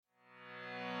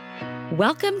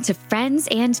Welcome to Friends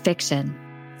and Fiction.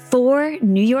 4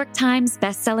 New York Times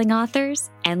bestselling authors,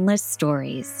 endless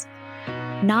stories.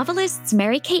 Novelists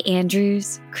Mary Kay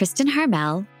Andrews, Kristen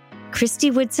Harmel,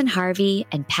 Christy Woodson Harvey,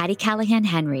 and Patty Callahan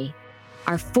Henry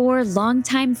are 4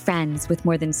 longtime friends with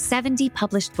more than 70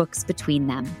 published books between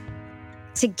them.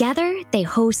 Together, they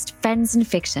host Friends and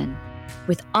Fiction,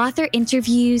 with author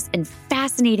interviews and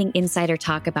fascinating insider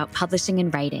talk about publishing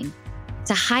and writing,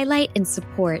 to highlight and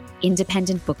support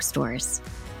independent bookstores.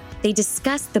 They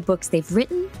discuss the books they've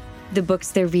written, the books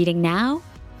they're reading now,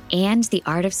 and the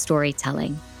art of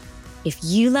storytelling. If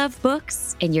you love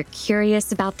books and you're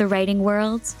curious about the writing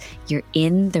world, you're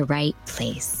in the right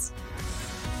place.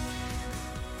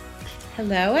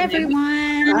 Hello, everyone.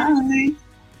 Hi.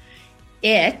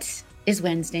 It is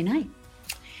Wednesday night,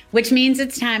 which means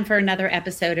it's time for another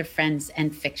episode of Friends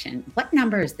and Fiction. What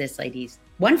number is this, ladies?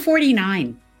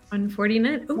 149.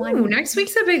 149. Ooh, next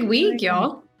week's a big week,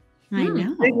 y'all. I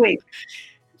know. Big week.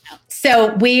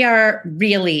 So we are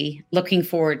really looking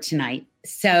forward tonight.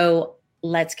 So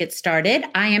let's get started.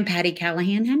 I am Patty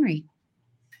Callahan Henry.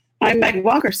 I'm Meg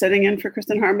Walker sitting in for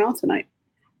Kristen Harmel tonight.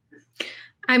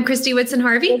 I'm Christy Woodson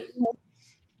Harvey.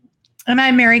 And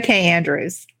I'm Mary Kay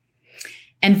Andrews.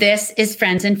 And this is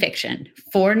Friends and Fiction,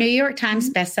 4 New York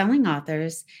Times bestselling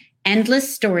authors,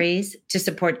 endless stories to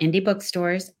support indie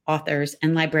bookstores, authors,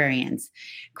 and librarians.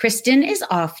 Kristen is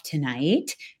off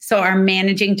tonight, so our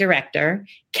managing director,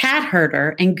 cat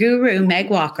herder, and guru Meg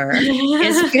Walker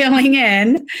is filling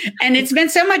in. And it's been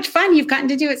so much fun. You've gotten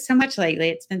to do it so much lately.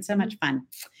 It's been so much fun.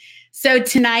 So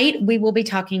tonight we will be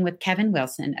talking with Kevin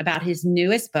Wilson about his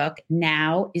newest book,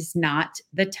 Now Is Not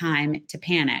the Time to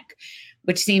Panic,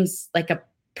 which seems like a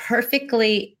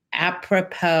perfectly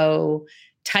apropos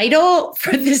title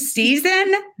for this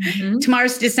season.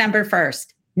 Tomorrow's December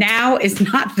 1st. Now is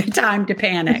not the time to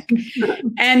panic.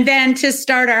 And then to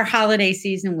start our holiday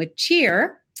season with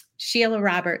cheer, Sheila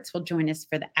Roberts will join us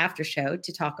for the after show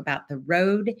to talk about the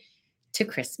road to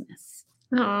Christmas.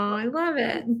 Oh, I love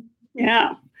it.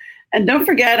 Yeah. And don't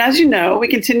forget, as you know, we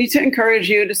continue to encourage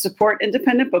you to support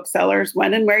independent booksellers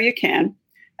when and where you can.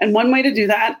 And one way to do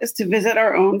that is to visit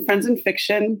our own Friends and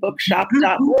Fiction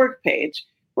bookshop.org page,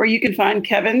 where you can find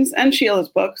Kevin's and Sheila's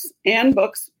books and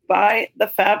books by the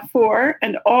Fab Four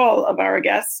and all of our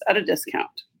guests at a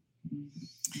discount.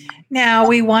 Now,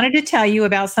 we wanted to tell you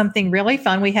about something really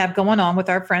fun we have going on with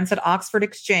our friends at Oxford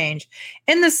Exchange.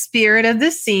 In the spirit of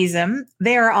this season,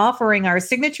 they are offering our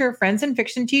signature Friends and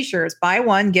Fiction t-shirts. Buy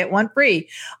one, get one free.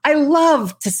 I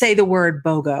love to say the word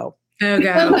BOGO.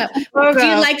 BOGO. BOGO. Do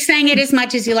you like saying it as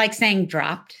much as you like saying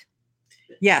dropped?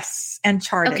 Yes, and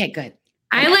charted. Okay, good.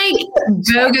 I like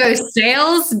BOGO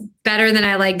sales better than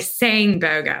I like saying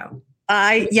BOGO.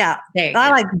 I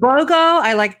like BOGO.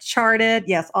 I like charted.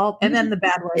 Yes, all, and then the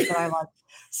bad words that I like.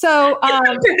 So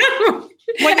when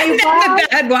you buy the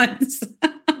bad ones,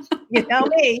 you know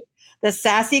me, the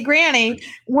sassy granny.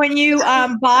 When you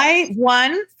buy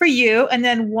one for you and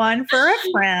then one for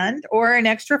a friend or an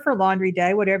extra for laundry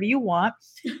day, whatever you want,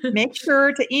 make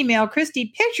sure to email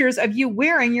Christy pictures of you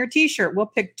wearing your t-shirt. We'll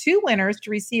pick 2 winners to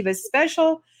receive a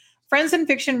special Friends and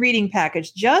Fiction reading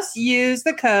package. Just use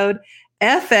the code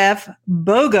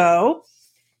FFBOGO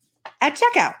at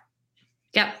checkout.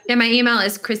 Yep. And my email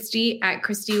is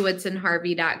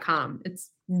christy@christywoodson.harvey.com.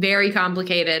 It's very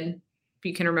complicated. If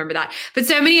you can remember that. But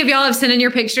so many of y'all have sent in your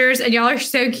pictures and y'all are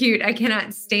so cute. I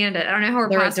cannot stand it. I don't know how we're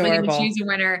possibly going to choose a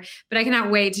winner, but I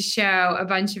cannot wait to show a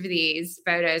bunch of these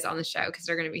photos on the show because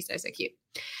they're going to be so, so cute.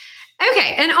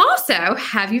 Okay. And also,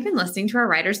 have you been listening to our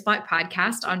Writer's Block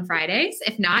podcast on Fridays?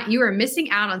 If not, you are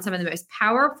missing out on some of the most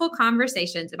powerful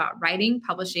conversations about writing,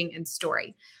 publishing, and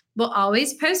story. We'll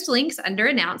always post links under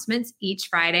announcements each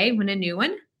Friday when a new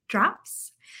one drops.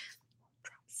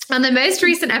 On the most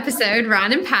recent episode,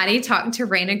 Ron and Patty talked to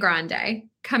Raina Grande.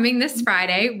 Coming this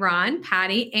Friday, Ron,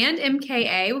 Patty, and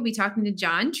MKA will be talking to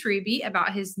John Truby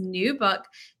about his new book,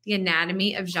 The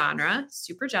Anatomy of Genre.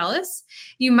 Super jealous.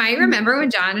 You might remember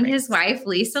when John and his wife,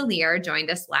 Lisa Lear, joined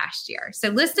us last year. So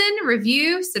listen,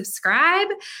 review, subscribe,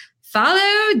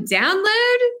 follow,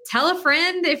 download, tell a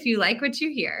friend if you like what you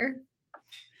hear.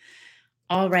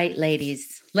 All right,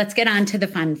 ladies, let's get on to the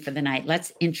fun for the night.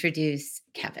 Let's introduce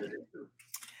Kevin.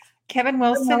 Kevin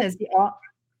Wilson is the author.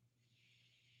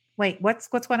 Wait, what's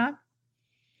going on?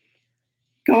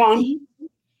 Go on.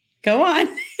 Go on.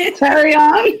 Carry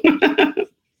on.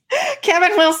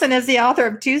 Kevin Wilson is the author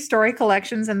of 2 story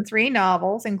collections and 3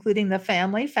 novels, including The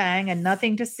Family, Fang, and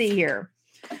Nothing to See Here.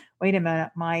 Wait a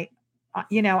minute. I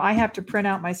have to print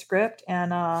out my script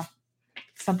and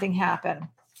something happened.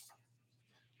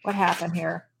 What happened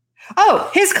here? Oh,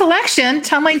 his collection,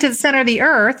 Tumbling to the Center of the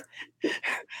Earth,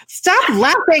 Stop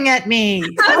laughing at me.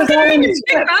 I was going to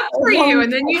pick up for you,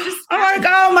 and then you just.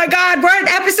 Oh my God. We're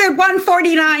at episode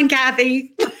 149,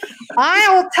 Kathy.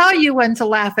 I'll tell you when to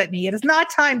laugh at me. It is not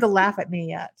time to laugh at me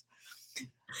yet.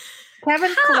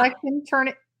 Kevin's collection,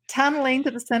 Tunneling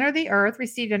to the Center of the Earth,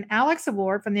 received an Alex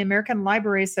Award from the American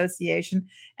Library Association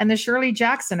and the Shirley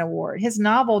Jackson Award. His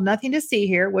novel, Nothing to See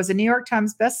Here, was a New York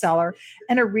Times bestseller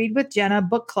and a Read with Jenna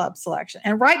book club selection.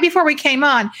 And right before we came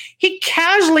on, he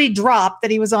casually dropped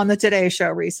that he was on the Today Show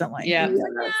recently. Yeah,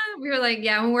 we were like,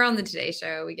 when we're on the Today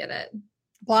Show, we get it.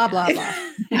 Blah, blah, blah.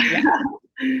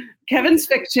 Kevin's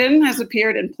fiction has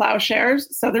appeared in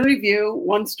Plowshares, Southern Review,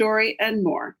 One Story, and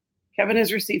more. Kevin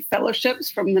has received fellowships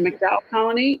from the MacDowell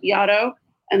Colony, Yaddo,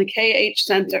 and the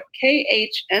KHN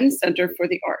Center for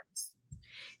the Arts.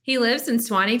 He lives in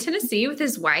Suwanee, Tennessee with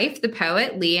his wife, the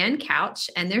poet Leanne Couch,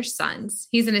 and their sons.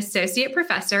 He's an associate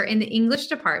professor in the English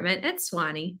department at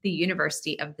Suwanee, the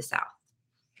University of the South.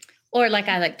 Or like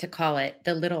I like to call it,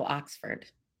 the little Oxford.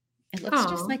 It looks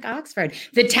just like Oxford.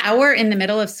 The tower in the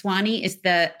middle of Suwanee is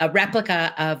a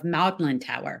replica of Magdalen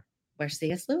Tower, where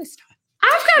C.S. Lewis taught.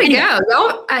 I've got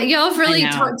to go. Y'all have really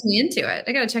talked me into it.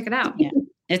 I got to check it out. Yeah.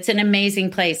 It's an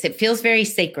amazing place. It feels very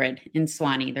sacred in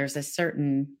Suwanee. There's a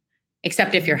certain,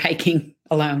 except if you're hiking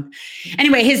alone.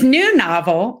 Anyway, his new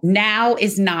novel, Now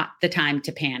Is Not the Time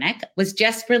to Panic, was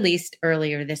just released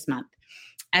earlier this month.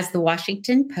 As the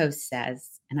Washington Post says,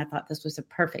 and I thought this was a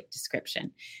perfect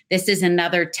description, this is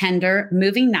another tender,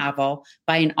 moving novel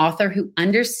by an author who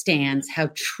understands how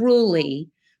truly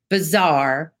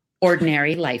bizarre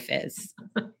ordinary life is.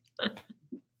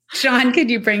 Sean,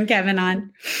 could you bring Kevin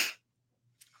on?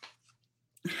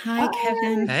 Hi,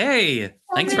 Kevin. Hey,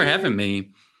 thanks for having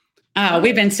me. Oh,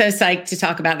 we've been so psyched to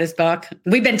talk about this book.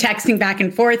 We've been texting back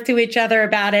and forth to each other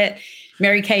about it.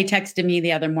 Mary Kay texted me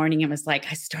the other morning and was like,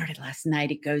 I started last night.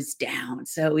 It goes down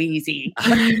so easy.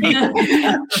 Like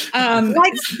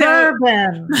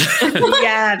bourbon.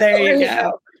 Yeah, there you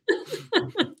go.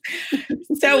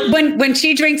 So when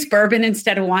she drinks bourbon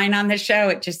instead of wine on the show,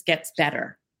 it just gets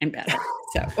better and better.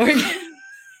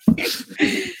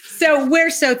 So we're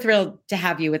so thrilled to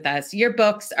have you with us. Your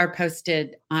books are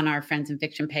posted on our Friends in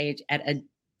Fiction page at a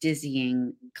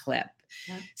dizzying clip.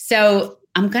 Yeah. So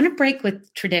I'm going to break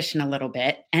with tradition a little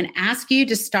bit and ask you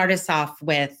to start us off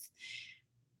with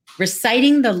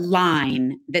reciting the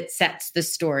line that sets the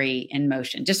story in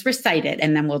motion. Just recite it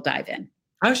and then we'll dive in.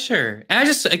 Oh, sure. I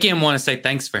just, again, want to say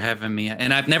thanks for having me.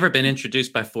 And I've never been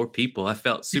introduced by 4 people. I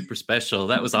felt super special.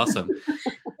 That was awesome.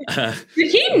 Did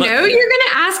he know you're going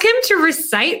to ask him to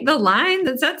recite the line?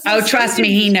 Trust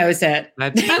me, he knows it.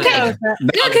 Okay. No,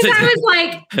 because I was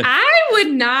like, I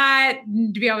would not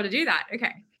be able to do that.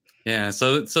 Okay. Yeah.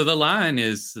 So the line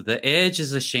is, the edge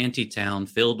is a shanty town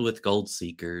filled with gold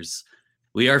seekers.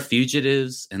 We are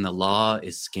fugitives and the law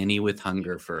is skinny with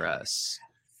hunger for us.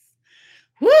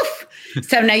 Woof.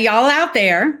 So now y'all out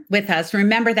there with us,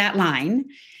 remember that line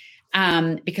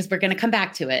because we're going to come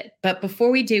back to it. But before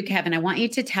we do, Kevin, I want you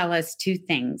to tell us 2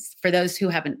 things for those who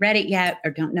haven't read it yet or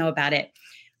don't know about it.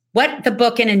 What the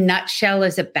book in a nutshell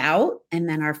is about. And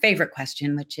then our favorite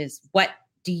question, which is, what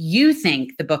do you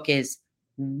think the book is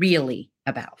really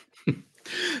about?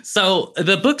 So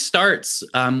the book starts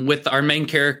with our main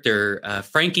character,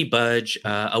 Frankie Budge,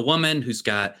 a woman who's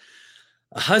got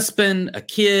a husband, a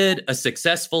kid, a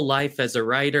successful life as a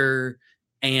writer,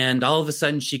 and all of a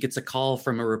sudden she gets a call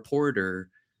from a reporter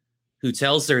who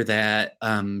tells her that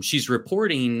she's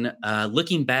reporting,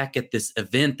 looking back at this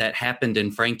event that happened in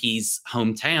Frankie's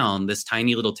hometown, this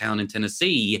tiny little town in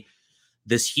Tennessee,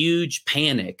 this huge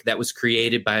panic that was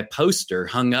created by a poster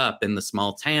hung up in the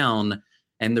small town.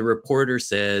 And the reporter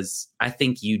says, I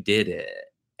think you did it.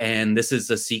 And this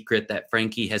is a secret that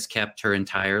Frankie has kept her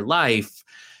entire life.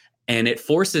 And it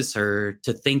forces her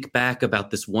to think back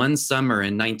about this one summer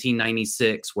in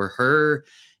 1996 where her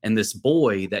and this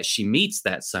boy that she meets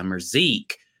that summer,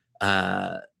 Zeke,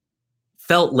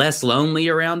 felt less lonely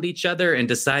around each other and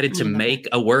decided to make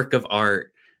a work of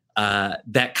art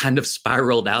that kind of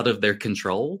spiraled out of their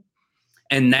control.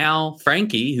 And now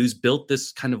Frankie, who's built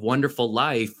this kind of wonderful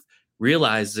life,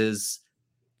 realizes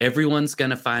everyone's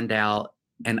going to find out,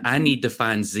 and I need to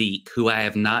find Zeke, who I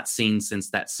have not seen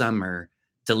since that summer,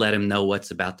 to let him know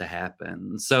what's about to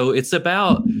happen. So it's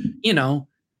about,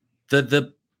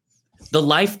 the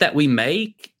life that we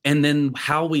make and then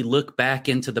how we look back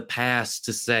into the past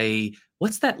to say,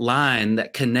 what's that line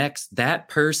that connects that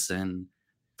person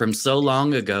from so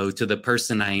long ago to the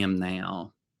person I am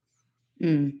now?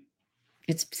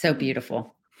 It's so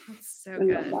beautiful. That's so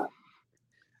good.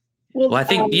 Well, I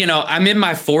think, I'm in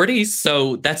my 40s,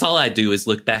 so that's all I do is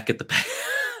look back at the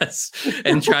us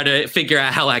and try to figure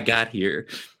out how I got here.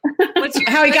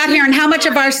 How we got here and how much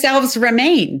of ourselves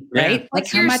remain, right?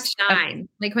 What's your sign?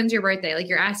 Like, when's your birthday? Like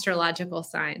your astrological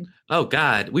sign? Oh,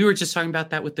 God. We were just talking about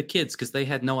that with the kids because they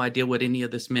had no idea what any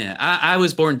of this meant. I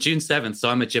was born June 7th, so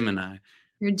I'm a Gemini.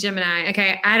 You're Gemini.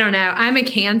 Okay. I don't know. I'm a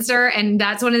Cancer, and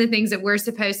that's one of the things that we're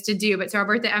supposed to do. But so our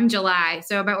birthday, I'm July.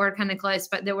 So but we're kind of close,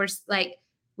 but there was like,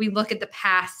 we look at the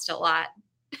past a lot.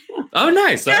 Oh,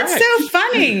 nice. That's so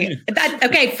funny.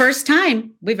 Okay. First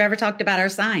time we've ever talked about our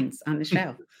signs on the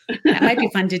show. That might be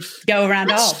fun to go around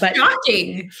That's all, but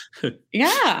shocking.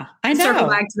 Yeah, I know. Circle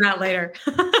back to that later.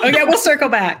 Okay, we'll circle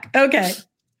back. Okay.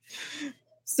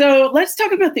 So let's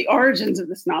talk about the origins of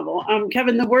this novel.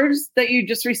 Kevin, the words that you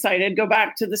just recited go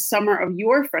back to the summer of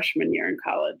your freshman year in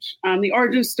college. The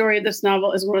origin story of this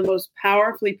novel is one of the most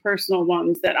powerfully personal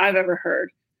ones that I've ever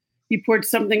heard. You poured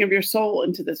something of your soul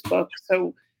into this book.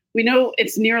 So we know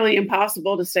it's nearly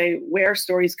impossible to say where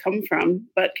stories come from,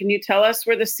 but can you tell us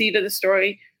where the seed of the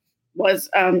story was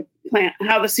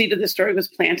how the seed of the story was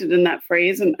planted in that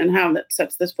phrase and how that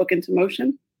sets this book into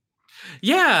motion?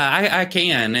 Yeah, I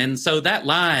can. And so that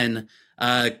line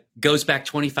goes back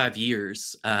 25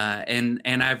 years. And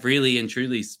I've really and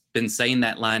truly been saying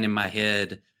that line in my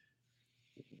head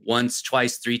once,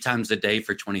 twice, 3 times a day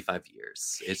for 25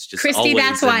 years. It's just Christy,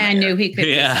 that's why I knew he could.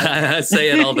 Yeah, I say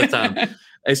it all the time.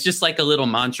 It's just like a little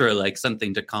mantra, like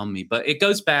something to calm me. But it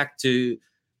goes back to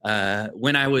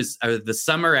when I was the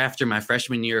summer after my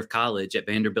freshman year of college at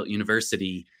Vanderbilt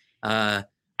University.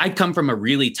 I'd come from a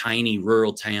really tiny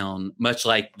rural town, much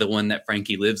like the one that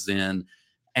Frankie lives in.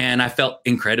 And I felt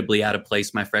incredibly out of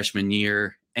place my freshman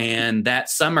year. And that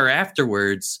summer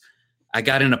afterwards, I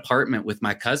got an apartment with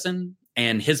my cousin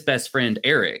and his best friend,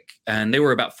 Eric. And they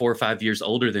were about 4 or 5 years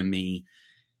older than me.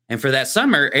 And for that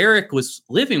summer, Eric was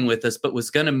living with us, but was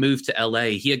going to move to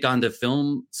LA. He had gone to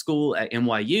film school at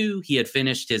NYU. He had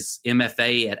finished his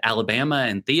MFA at Alabama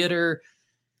in theater.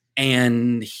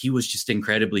 And he was just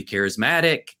incredibly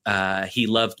charismatic. He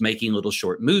loved making little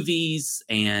short movies,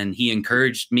 and he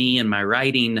encouraged me in my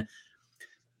writing.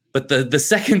 But the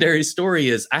secondary story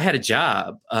is I had a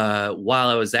job while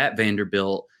I was at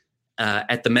Vanderbilt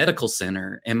at the medical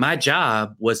center. And my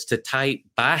job was to type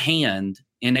by hand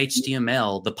in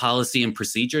HTML the policy and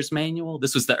procedures manual.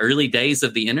 This was the early days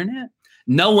of the internet.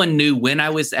 No one knew when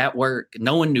I was at work.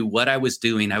 No one knew what I was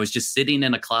doing. I was just sitting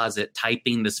in a closet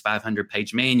typing this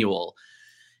 500-page manual.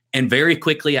 And very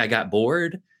quickly I got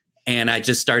bored and I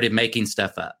just started making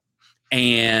stuff up.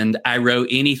 And I wrote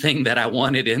anything that I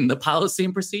wanted in the policy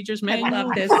and procedures manual. I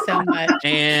love this so much.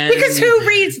 And because who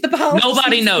reads the policy?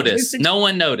 Nobody noticed. No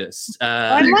one noticed.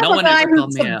 I love no one a guy ever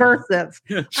called who's me out. subversive.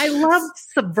 I love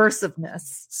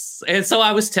subversiveness. And so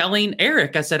I was telling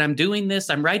Eric, I said, I'm doing this.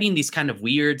 I'm writing these kind of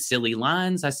weird, silly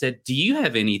lines. I said, do you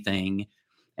have anything?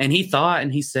 And he thought,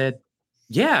 and he said,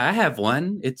 yeah, I have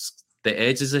one. It's the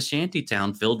edge is a shanty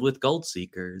town filled with gold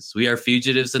seekers. We are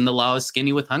fugitives and the law is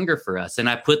skinny with hunger for us. And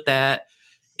I put that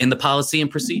in the policy and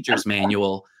procedures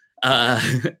manual.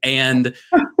 And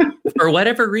for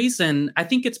whatever reason, I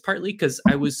think it's partly because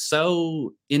I was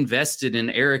so invested in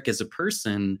Eric as a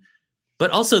person, but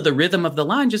also the rhythm of the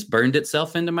line just burned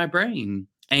itself into my brain.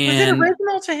 And was it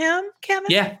original to him,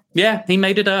 Kevin? Yeah, he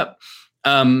made it up.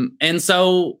 And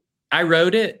so I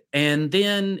wrote it, and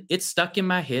then it stuck in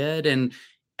my head. And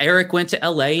Eric went to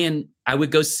LA, and I would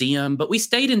go see him, but we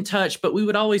stayed in touch, but we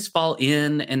would always fall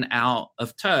in and out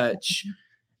of touch.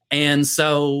 And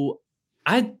so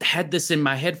I had this in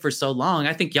my head for so long.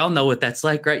 I think y'all know what that's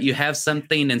like, right? You have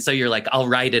something, and so you're like, I'll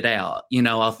write it out.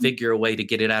 I'll figure a way to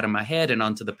get it out of my head and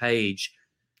onto the page.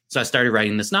 So I started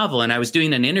writing this novel, and I was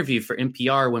doing an interview for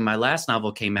NPR when my last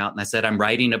novel came out, and I said, I'm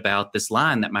writing about this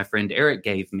line that my friend Eric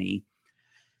gave me.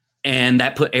 And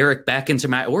that put Eric back into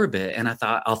my orbit. And I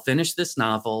thought, I'll finish this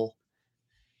novel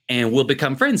and we'll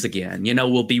become friends again.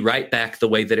 We'll be right back the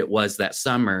way that it was that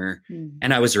summer. Mm.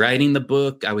 And I was writing the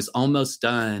book. I was almost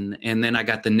done. And then I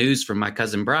got the news from my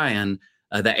cousin Brian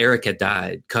that Eric had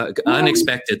died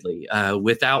unexpectedly,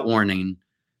 without warning,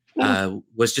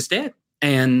 was just dead.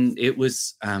 And it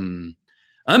was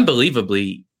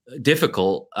unbelievably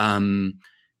difficult.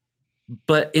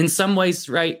 But in some ways,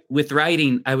 right, with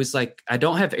writing, I was like, I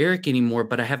don't have Eric anymore,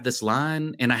 but I have this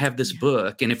line and I have this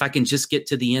book. And if I can just get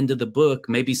to the end of the book,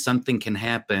 maybe something can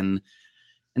happen.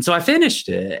 And so I finished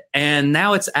it. And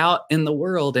now it's out in the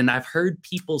world. And I've heard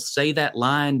people say that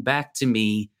line back to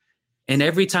me. And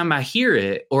every time I hear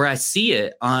it or I see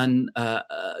it on,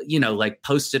 like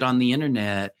posted on the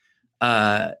internet,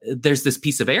 there's this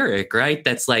piece of Eric, right?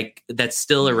 That's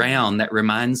still around that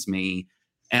reminds me.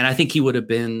 And I think he would have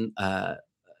been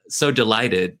so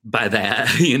delighted by that,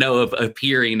 of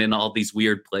appearing in all these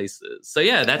weird places. So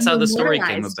yeah, that's how the story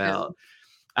came about.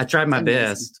 I tried my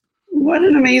best. What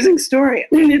an amazing story.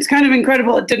 It's kind of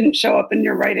incredible it didn't show up in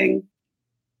your writing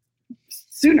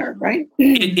sooner, right?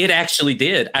 It actually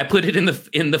did. I put it in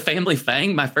the Family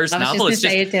Fang, my first novel. It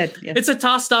did. Yeah. It's a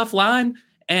tossed off line.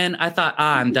 And I thought,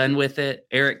 I'm done with it.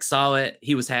 Eric saw it.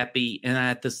 He was happy. And I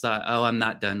had this thought, I'm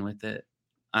not done with it.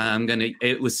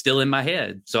 It was still in my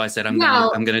head. So I said, I'm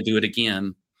going to do it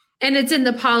again. And it's in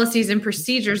the policies and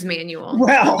procedures manual.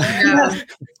 Well,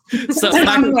 so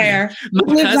somewhere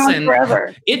my cousin,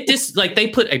 they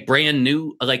put a brand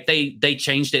new, they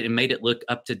changed it and made it look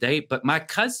up to date. But my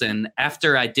cousin,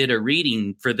 after I did a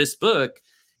reading for this book,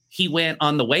 he went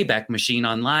on the Wayback Machine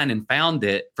online and found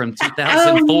it from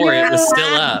 2004. It was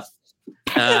still up.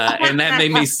 And that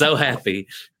made me so happy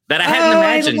that I hadn't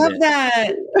imagined it.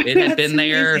 That. It had been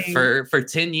there for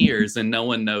 10 years and no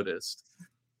one noticed.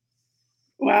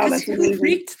 Wow, that's amazing.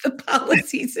 Read the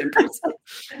policies and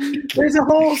procedures. There's a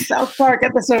whole South Park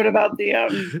episode about the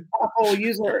Apple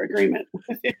user agreement.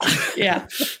 Yeah.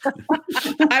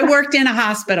 I worked in a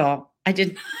hospital. I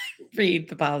didn't read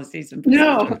the policies and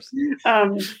procedures. No.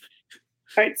 All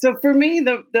right. So for me,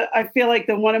 I feel like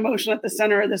the one emotion at the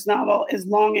center of this novel is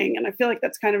longing. And I feel like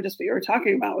that's kind of just what you were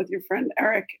talking about with your friend,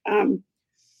 Eric.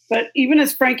 But even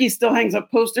as Frankie still hangs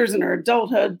up posters in her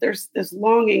adulthood, there's this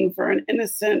longing for an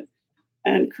innocent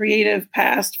and creative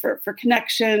past, for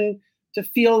connection, to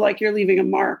feel like you're leaving a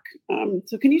mark.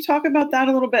 So can you talk about that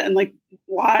a little bit? And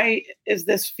why is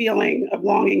this feeling of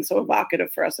longing so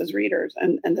evocative for us as readers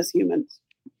and as humans?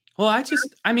 Well,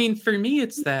 for me,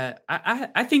 it's that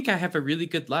I think I have a really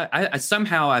good life. I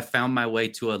somehow found my way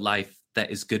to a life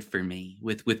that is good for me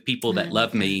with people that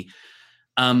love me.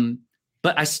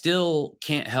 But I still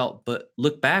can't help but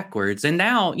look backwards. And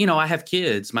now, I have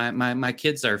kids. My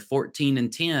kids are 14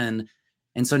 and 10.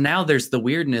 And so now there's the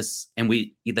weirdness, and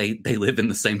they live in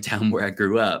the same town where I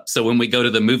grew up. So when we go to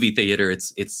the movie theater,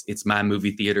 it's my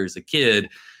movie theater as a kid,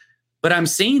 but I'm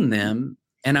seeing them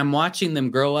and I'm watching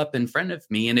them grow up in front of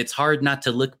me. And it's hard not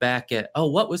to look back at,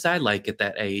 what was I like at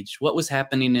that age? What was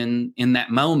happening in that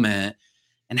moment?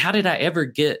 And how did I ever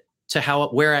get to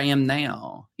where I am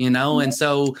now? And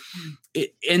so,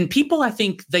 and people, I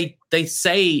think they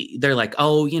say, they're like,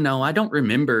 I don't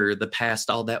remember the past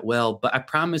all that well, but I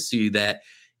promise you that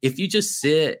if you just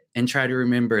sit and try to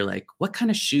remember, what kind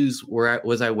of shoes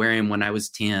was I wearing when I was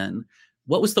 10?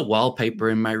 What was the wallpaper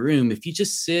in my room? If you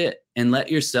just sit and let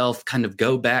yourself kind of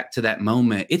go back to that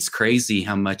moment, it's crazy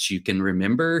how much you can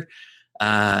remember.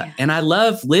 And I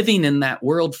love living in that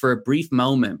world for a brief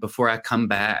moment before I come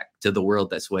back to the world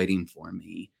that's waiting for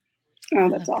me. Oh,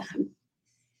 that's awesome.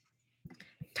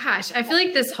 Gosh, I feel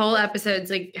like this whole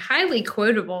episode's highly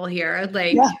quotable here.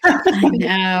 I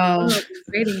know.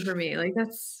 Waiting for me.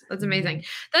 That's amazing.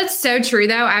 That's so true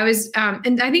though. I was,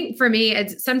 and I think for me,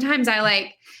 it's sometimes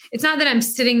it's not that I'm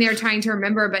sitting there trying to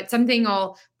remember, but something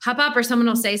will pop up or someone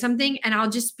will say something and I'll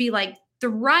just be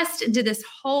thrust into this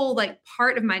whole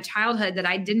part of my childhood that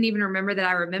I didn't even remember that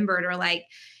I remembered, or oh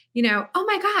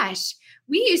my gosh,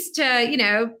 we used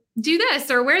to, do this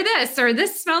or wear this or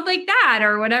this smelled like that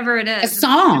or whatever it is.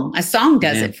 A song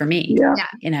does it for me.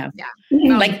 Yeah.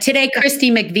 Today,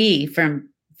 Christy McVie from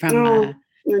oh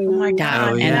my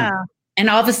God. And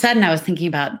all of a sudden I was thinking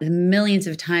about the millions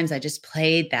of times I just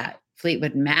played that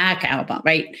Fleetwood Mac album,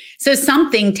 right? So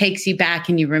something takes you back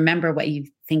and you remember what you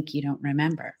think you don't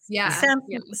remember. Yeah.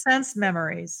 Sense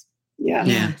memories.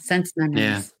 Yeah. Sense memories.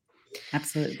 Yeah.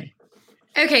 Absolutely.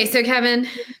 Okay. So Kevin,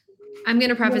 I'm going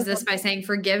to preface this by saying,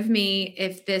 forgive me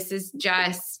if this is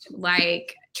just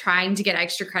trying to get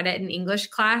extra credit in English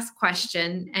class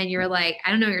question. And you're I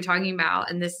don't know what you're talking about.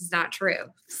 And this is not true.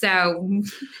 So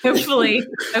hopefully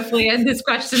this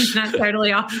question's not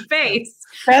totally off base.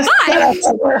 It's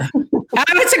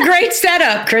a great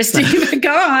setup, Christy.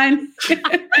 Go on.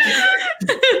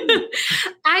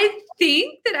 I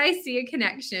think that I see a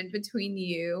connection between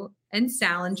you and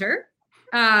Salinger.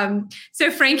 So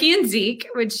Frankie and Zeke,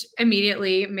 which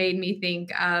immediately made me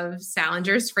think of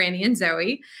Salinger's Franny and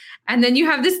Zoe. And then you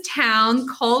have this town,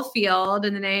 Caulfield,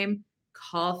 and the name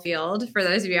Caulfield, for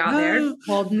those of you out there,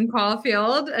 Holden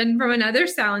Caulfield, and from another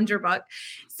Salinger book.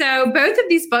 So both of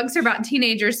these books are about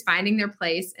teenagers finding their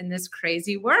place in this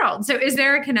crazy world. So is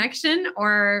there a connection,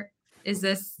 or is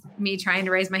this me trying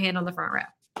to raise my hand on the front row?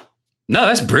 No,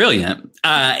 that's brilliant.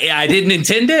 I didn't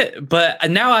intend it,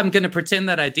 but now I'm going to pretend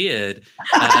that I did.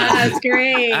 That's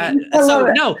great.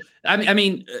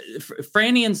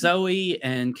 Franny and Zoe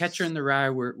and Catcher in the Rye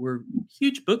were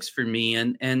huge books for me.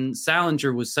 And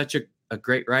Salinger was such a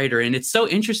great writer. And it's so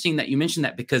interesting that you mentioned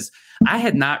that, because I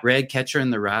had not read Catcher in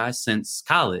the Rye since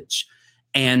college.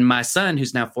 And my son,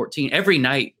 who's now 14, every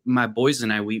night, my boys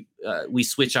and I, we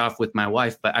switch off with my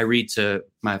wife, but I read to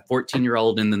my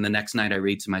 14-year-old. And then the next night I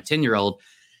read to my 10-year-old.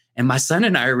 And my son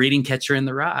and I are reading Catcher in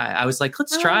the Rye. I was like,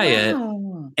 let's try it.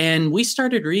 And we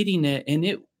started reading it.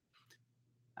 And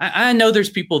I know there's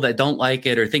people that don't like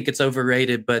it or think it's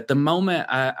overrated, but the moment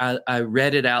I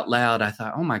read it out loud, I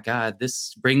thought, oh my God,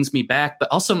 this brings me back. But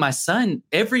also my son,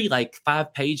 every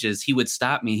 5 pages, he would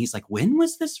stop me. He's like, when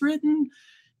was this written?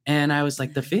 And I was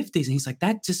like, the 50s. And he's like,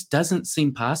 that just doesn't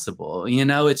seem possible.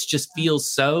 It just feels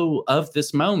so of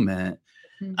this moment.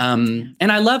 And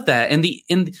I love that. And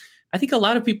I think a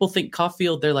lot of people think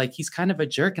Caulfield, they're like, he's kind of a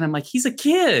jerk. And I'm like, he's a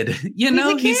kid,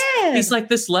 he's like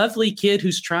this lovely kid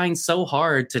who's trying so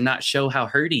hard to not show how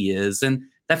hurt he is. And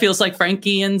that feels like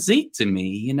Frankie and Zeke to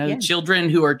me, children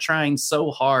who are trying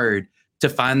so hard to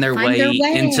find their way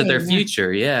into their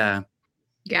future. Yeah.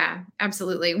 Yeah,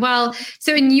 absolutely. Well,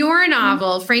 so in your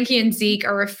novel, Frankie and Zeke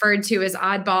are referred to as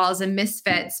oddballs and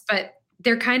misfits, but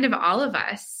they're kind of all of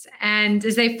us. And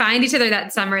as they find each other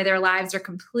that summer, their lives are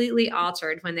completely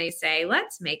altered when they say,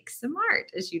 let's make some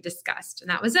art, as you discussed. And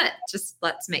that was it. Just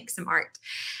let's make some art.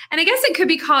 And I guess it could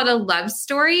be called a love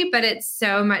story, but it's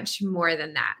so much more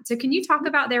than that. So can you talk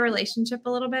about their relationship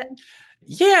a little bit?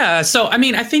 Yeah. So, I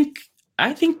mean, I think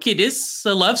it is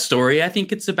a love story. I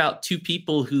think it's about two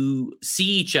people who see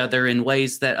each other in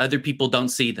ways that other people don't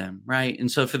see them. Right.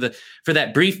 And so for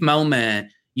that brief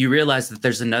moment, you realize that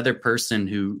there's another person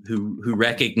who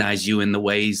recognize you in the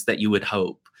ways that you would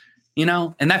hope,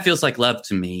 and that feels like love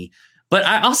to me. But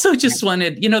I also just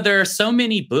wanted, there are so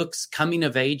many books, coming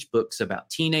of age books about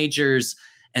teenagers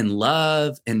and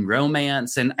love and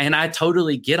romance. And I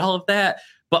totally get all of that.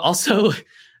 But also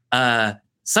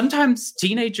sometimes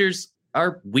teenagers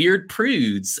are weird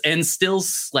prudes and still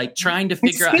trying to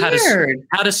figure out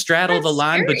how to straddle the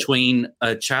line between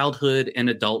childhood and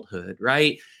adulthood.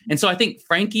 Right. And so I think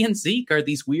Frankie and Zeke are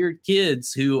these weird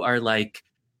kids who are like,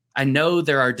 I know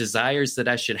there are desires that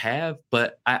I should have,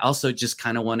 but I also just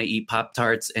kind of want to eat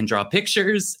Pop-Tarts and draw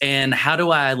pictures. And how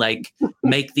do I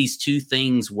make these two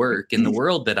things work in the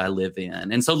world that I live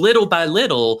in? And so little by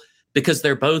little, because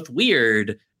they're both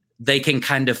weird, they can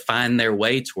kind of find their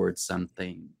way towards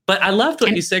something. But I loved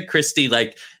what you said, Christy,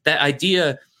 that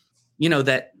idea,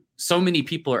 that so many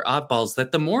people are oddballs,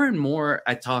 that the more and more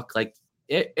I talk,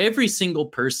 every single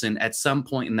person at some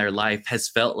point in their life has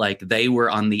felt like they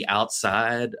were on the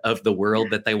outside of the world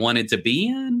that they wanted to be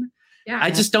in. Yeah.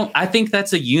 I think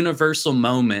that's a universal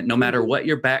moment, no matter what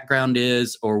your background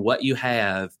is or what you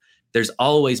have. There's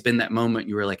always been that moment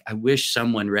you were like, I wish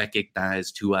someone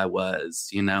recognized who I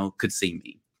was, could see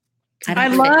me. I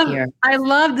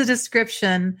love the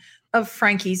description of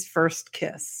Frankie's first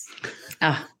kiss.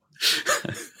 Oh.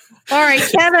 All right,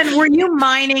 Kevin, were you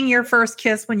mining your first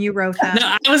kiss when you wrote that? No,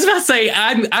 I was about to say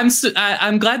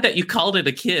I'm glad that you called it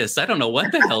a kiss. I don't know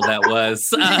what the hell that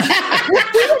was.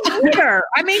 I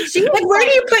mean, where do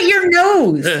you put your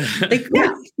nose?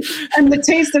 And the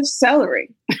taste of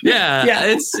celery. Yeah.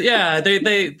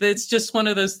 It's just one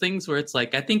of those things where it's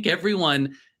like, I think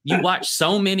everyone. You watch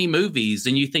so many movies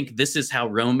and you think this is how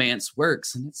romance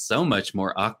works. And it's so much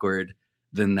more awkward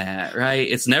than that, right?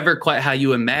 It's never quite how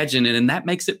you imagine it. And that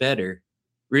makes it better,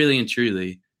 really and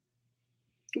truly.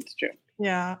 It's true.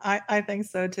 Yeah, I think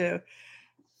so too.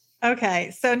 Okay.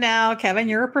 So now, Kevin,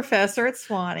 you're a professor at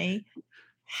Sewanee.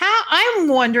 I'm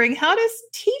wondering, how does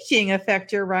teaching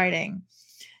affect your writing?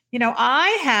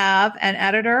 I have an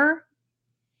editor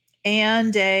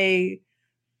and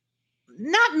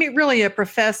not really a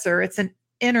professor. It's an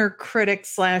inner critic /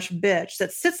 bitch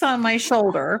that sits on my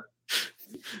shoulder.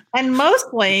 And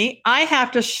mostly I have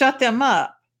to shut them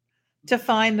up to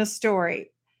find the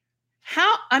story.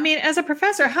 As a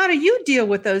professor, how do you deal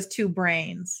with those two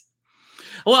brains?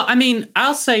 Well,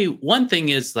 I'll say one thing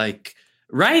is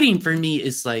writing for me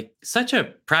is such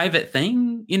a private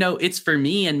thing. It's for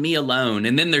me and me alone.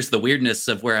 And then there's the weirdness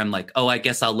of where I'm like, oh, I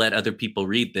guess I'll let other people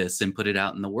read this and put it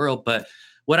out in the world. But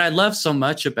what I love so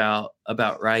much about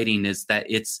writing is that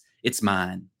it's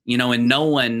mine, and no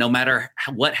one, no matter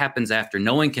what happens after,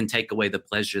 no one can take away the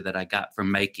pleasure that I got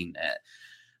from making it.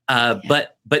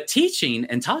 But teaching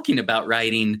and talking about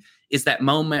writing is that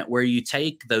moment where you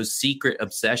take those secret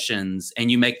obsessions and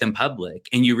you make them public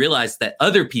and you realize that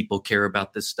other people care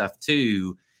about this stuff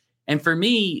too. And for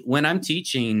me, when I'm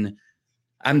teaching,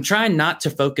 I'm trying not to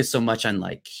focus so much on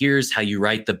here's how you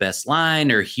write the best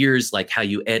line or here's how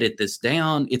you edit this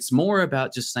down. It's more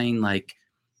about just saying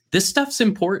this stuff's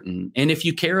important. And if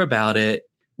you care about it,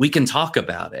 we can talk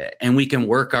about it and we can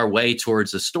work our way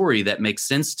towards a story that makes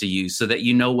sense to you so that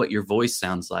you know what your voice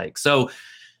sounds like. So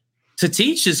to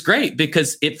teach is great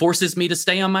because it forces me to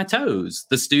stay on my toes.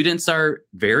 The students are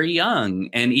very young,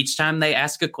 and each time they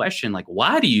ask a question like,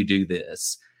 why do you do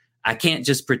this? I can't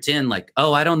just pretend like,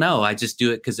 oh, I don't know. I just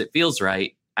do it because it feels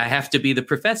right. I have to be the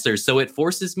professor. So it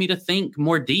forces me to think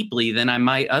more deeply than I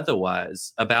might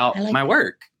otherwise about my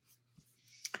work.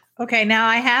 Okay, now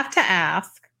I have to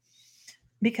ask,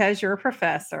 because you're a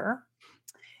professor,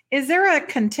 is there a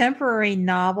contemporary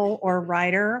novel or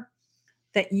writer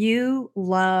that you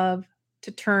love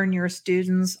to turn your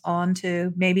students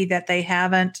onto, maybe that they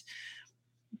haven't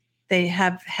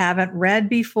read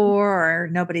before or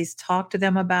nobody's talked to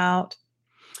them about?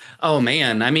 Oh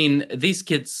man, I mean, these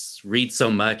kids read so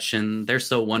much and they're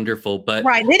so wonderful, but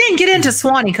right, they didn't get into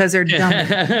Swanee because they're dumb.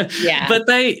 Yeah,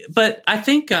 but I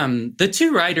think the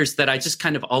two writers that I just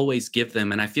kind of always give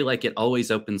them, and I feel like it always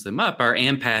opens them up, are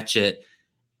Ann Patchett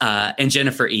and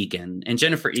Jennifer Egan. And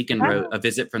Jennifer Egan wrote A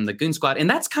Visit from the Goon Squad, and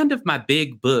that's kind of my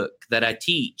big book that I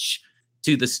teach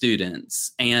to the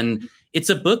students. And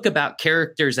it's a book about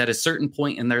characters at a certain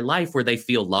point in their life where they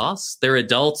feel lost. They're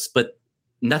adults, but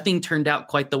nothing turned out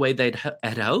quite the way they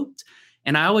had hoped.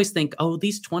 And I always think, oh,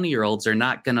 these 20-year-olds are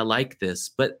not going to like this.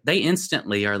 But they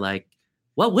instantly are like,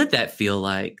 what would that feel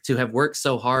like to have worked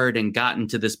so hard and gotten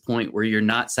to this point where you're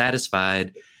not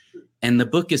satisfied? And the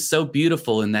book is so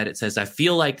beautiful in that it says, I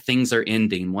feel like things are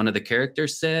ending. One of the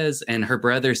characters says, and her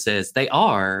brother says, they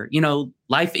are,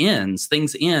 life ends,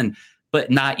 things end, but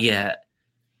not yet.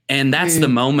 And that's the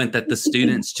moment that the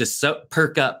students just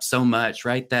perk up so much,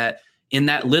 right? That in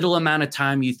that little amount of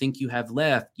time you think you have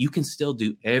left, you can still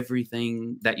do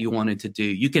everything that you wanted to do.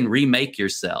 You can remake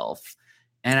yourself.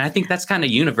 And I think that's kind of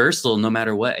universal no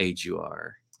matter what age you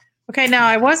are. Okay, now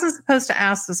I wasn't supposed to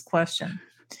ask this question,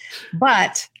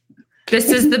 but this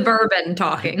is the bourbon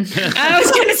talking. I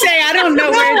was going to say, I don't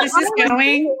know where this is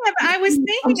going. I was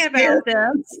thinking about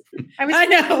this. I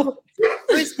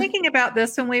was thinking about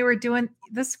this when we were doing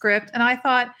the script, and I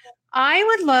thought, I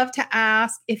would love to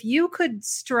ask if you could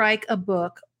strike a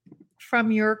book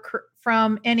from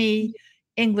any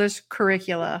English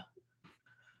curricula.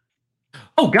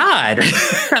 Oh God,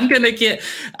 I'm gonna get.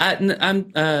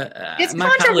 It's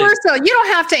controversial. You don't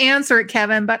have to answer it,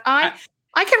 Kevin. But I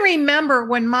can remember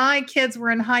when my kids were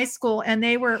in high school, and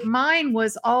mine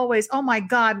was always, oh my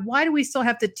God, why do we still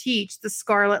have to teach the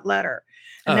Scarlet Letter?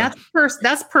 And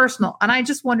that's personal. And I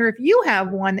just wonder if you have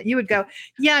one that you would go,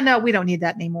 yeah, no, we don't need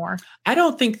that anymore. I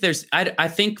don't think I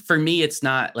think for me, it's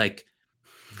not like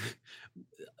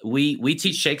we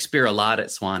teach Shakespeare a lot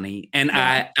at Swanee. And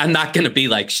I'm not going to be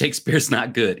like, Shakespeare's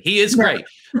not good. He is great.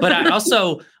 But I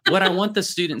also, what I want the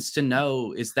students to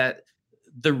know is that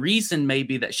the reason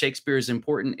maybe that Shakespeare is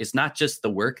important is not just the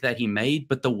work that he made,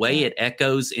 but the way it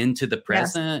echoes into the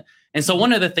present. Yes. And so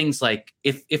one of the things, like,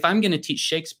 if I'm going to teach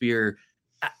Shakespeare,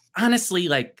 honestly,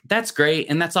 like, that's great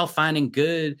and that's all fine and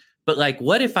good. But like,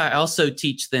 what if I also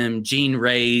teach them Jean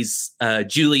Rey's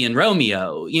Julie and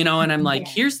Romeo, and I'm like,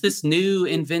 here's this new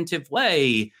inventive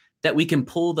way that we can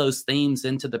pull those themes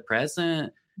into the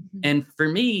present. Mm-hmm. And for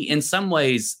me, in some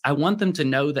ways, I want them to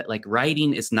know that like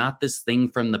writing is not this thing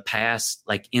from the past,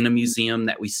 like in a museum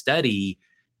that we study.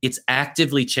 It's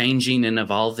actively changing and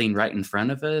evolving right in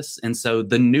front of us. And so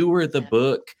the newer the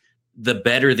book, the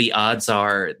better the odds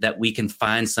are that we can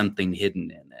find something hidden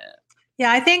in it.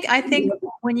 Yeah, I think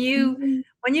when you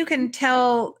can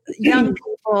tell young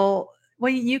people,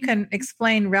 when you can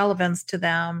explain relevance to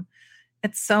them,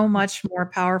 it's so much more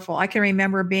powerful. I can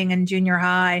remember being in junior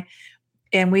high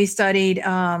and we studied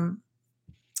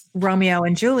Romeo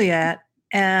and Juliet,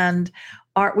 and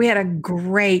we had a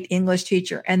great English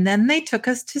teacher. And then they took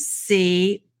us to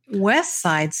see West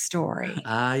Side Story.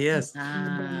 Yes.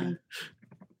 And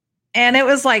it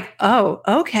was like, oh,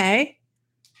 okay.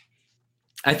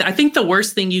 I think the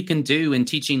worst thing you can do in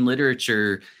teaching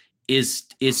literature is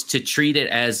to treat it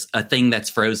as a thing that's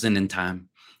frozen in time,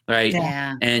 right?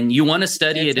 Yeah. And you want to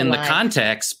study it in the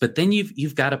context, but then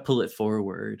you've got to pull it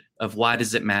forward of why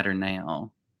does it matter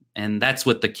now? And that's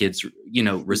what the kids,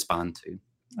 respond to.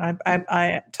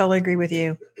 I totally agree with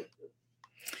you.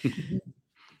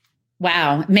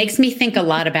 Wow. It makes me think a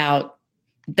lot about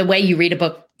the way you read a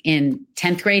book in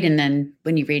 10th grade. And then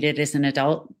when you read it as an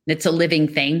adult, it's a living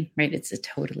thing, right? It's a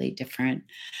totally different.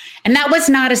 And that was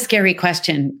not a scary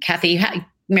question, Kathy.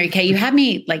 Mary Kay, you had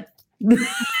me like,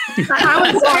 that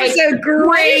was also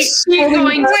great.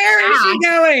 Where is she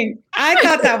going? I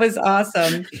thought that was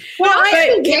awesome. Well,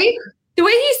 I think the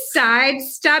way he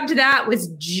sidestepped that was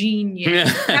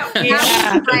genius. That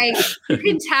was like, you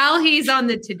can tell he's on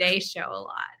the Today Show a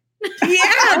lot.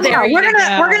 Yeah,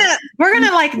 we're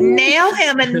gonna like nail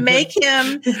him and make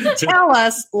him tell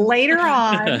us later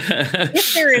on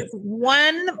if there is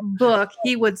one book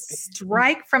he would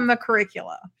strike from the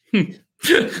curricula.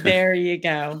 There you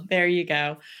go. There you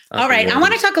go. All right. I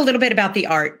want to talk a little bit about the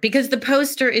art because the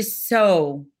poster is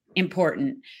so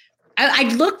important.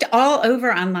 I looked all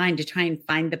over online to try and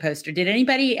find the poster. Did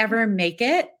anybody ever make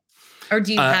it? Or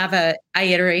do you have a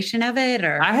iteration of it?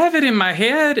 Or I have it in my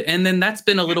head. And then that's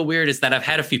been a little weird is that I've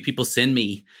had a few people send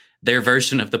me their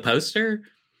version of the poster.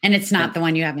 And it's not the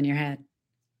one you have in your head.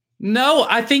 No,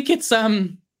 I think it's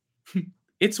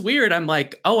it's weird. I'm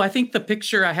like, I think the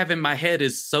picture I have in my head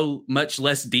is so much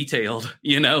less detailed,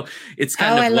 it's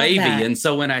kind of wavy. And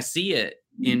so when I see it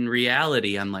in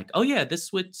reality, I'm like, oh yeah,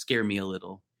 this would scare me a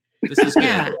little. This is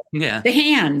good. Yeah. The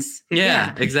hands.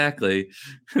 Yeah, exactly.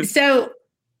 So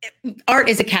art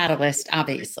is a catalyst,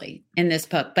 obviously, in this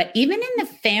book, but even in the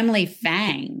Family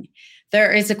Fang,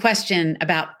 there is a question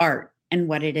about art and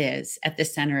what it is at the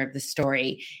center of the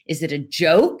story. Is it a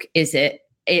joke? Is it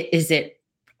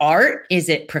art? Is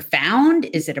it profound?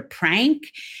 Is it a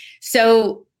prank?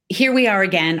 So here we are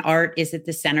again. Art is at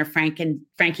the center. Frankie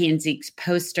and Zeke's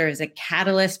poster is a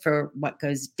catalyst for what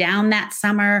goes down that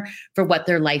summer, for what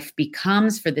their life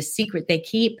becomes, for the secret they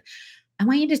keep. I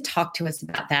want you to talk to us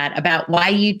about that, about why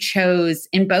you chose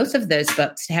in both of those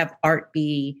books to have art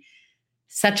be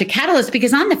such a catalyst,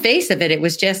 because on the face of it, it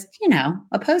was just,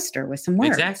 a poster with some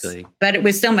words. Exactly. But it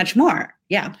was so much more.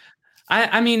 Yeah.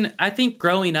 I mean, I think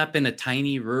growing up in a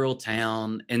tiny rural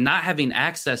town and not having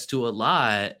access to a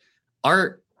lot,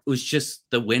 art was just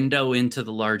the window into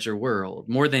the larger world.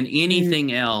 More than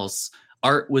anything else,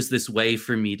 art was this way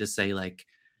for me to say, like,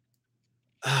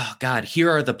 oh God,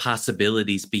 here are the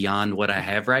possibilities beyond what I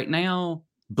have right now.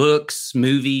 Books,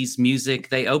 movies, music,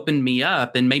 they opened me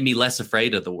up and made me less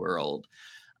afraid of the world.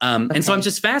 And so I'm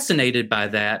just fascinated by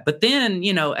that. But then,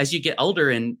 as you get older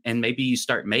and maybe you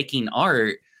start making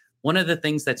art, one of the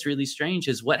things that's really strange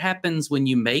is what happens when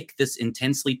you make this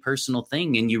intensely personal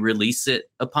thing and you release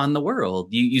it upon the world.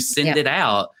 You send it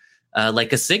out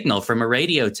like a signal from a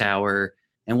radio tower.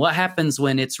 And what happens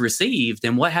when it's received?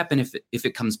 And what happens if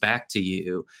it comes back to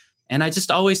you? And I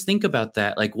just always think about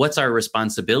that. Like, what's our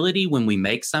responsibility when we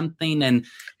make something? And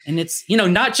it's,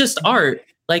 not just art,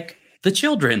 like the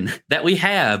children that we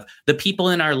have, the people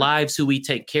in our lives who we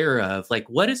take care of. Like,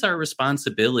 what is our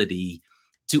responsibility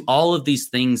to all of these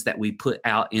things that we put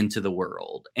out into the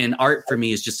world? And art for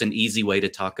me is just an easy way to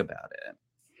talk about it.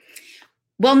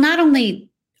 Well, not only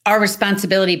our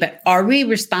responsibility, but are we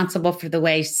responsible for the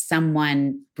way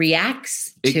someone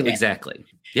reacts to it? Exactly.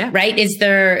 Yeah. Right. Is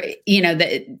there,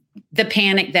 the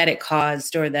panic that it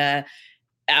caused, or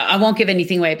I won't give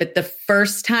anything away, but the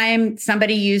first time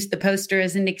somebody used the poster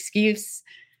as an excuse,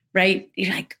 right?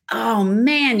 You're like, oh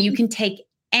man, you can take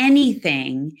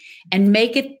anything and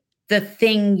make it the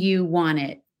thing you want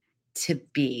it to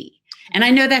be. And I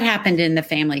know that happened in the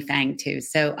Family Fang too.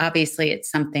 So obviously it's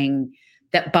something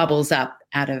that bubbles up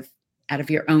out of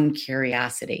your own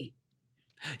curiosity.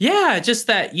 Yeah, just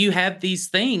that you have these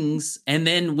things, and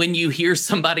then when you hear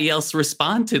somebody else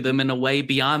respond to them in a way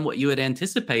beyond what you had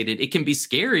anticipated, it can be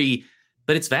scary,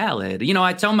 but it's valid.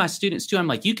 I tell my students too, I'm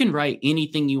like, you can write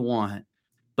anything you want,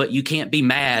 but you can't be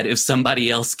mad if somebody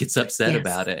else gets upset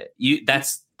about it.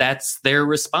 That's their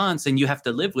response, and you have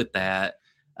to live with that.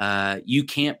 You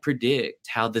can't predict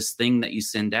how this thing that you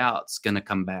send out is going to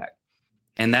come back.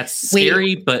 And that's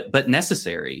scary, but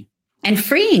necessary. And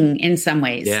freeing in some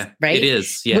ways, right? It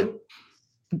is, yeah.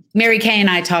 Mary Kay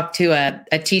and I talked to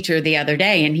a teacher the other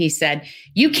day, and he said,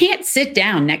 you can't sit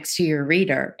down next to your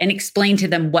reader and explain to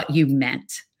them what you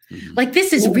meant. Mm-hmm. Like,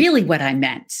 this is really what I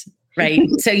meant, right?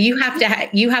 So you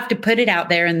have to put it out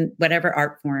there in whatever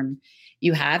art form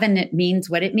you have, and it means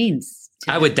what it means.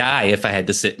 I would die if I had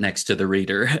to sit next to the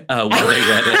reader while they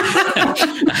read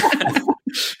it.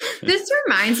 This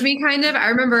reminds me kind of, I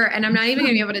remember, and I'm not even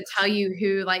going to be able to tell you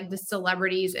who like the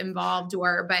celebrities involved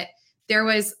were, but there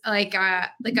was like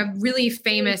a really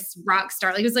famous rock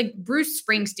star. Like, it was like Bruce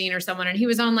Springsteen or someone. And he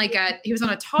was on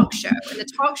a talk show, and the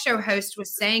talk show host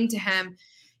was saying to him,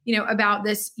 about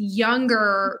this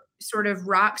younger sort of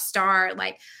rock star,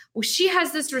 like, well, she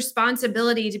has this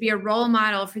responsibility to be a role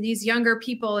model for these younger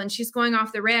people, and she's going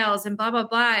off the rails and blah, blah,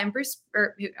 blah. And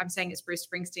I'm saying it's Bruce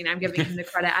Springsteen. I'm giving him the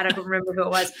credit. I don't remember who it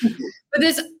was. But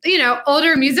this,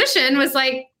 older musician was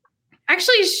like,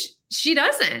 actually, she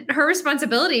doesn't. Her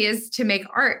responsibility is to make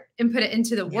art and put it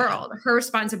into the world. Her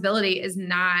responsibility is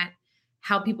not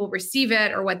how people receive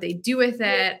it or what they do with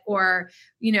it, or,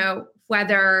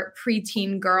 whether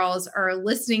preteen girls are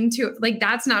listening to, like,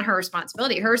 that's not her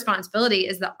responsibility. Her responsibility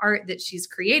is the art that she's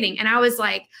creating. And I was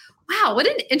like, wow, what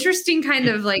an interesting kind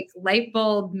of like light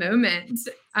bulb moment.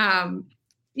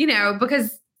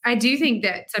 Because I do think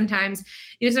that sometimes,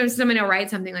 someone will write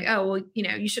something like, oh, well,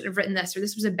 you shouldn't have written this, or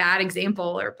this was a bad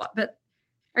example, or blah. But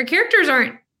our characters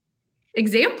aren't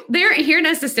they aren't here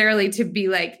necessarily to be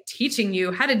like teaching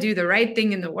you how to do the right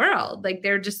thing in the world. Like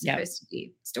they're just supposed to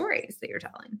be stories that you're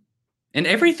telling. And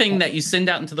everything that you send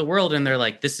out into the world and they're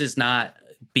like, this is not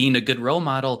being a good role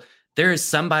model. There is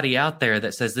somebody out there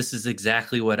that says, this is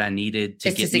exactly what I needed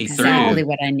to get me through. Exactly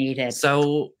what I needed.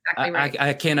 So exactly right.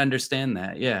 I can't understand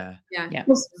that. Yeah.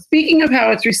 Well, speaking of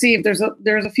how it's received, there's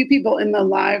a few people in the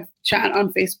live chat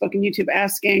on Facebook and YouTube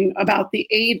asking about the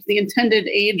intended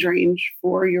age range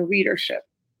for your readership.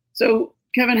 So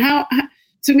Kevin,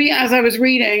 to me, as I was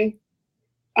reading,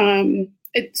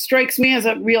 it strikes me as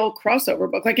a real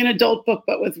crossover book, like an adult book,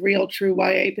 but with real true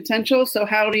YA potential. So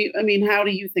how do you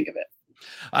think of it?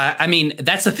 I mean,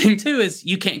 that's the thing too, is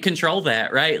you can't control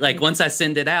that, right? Like once I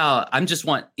send it out, I just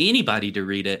want anybody to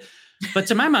read it. But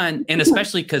to my mind, and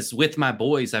especially because with my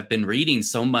boys, I've been reading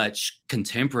so much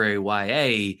contemporary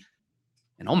YA,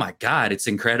 and oh my God, it's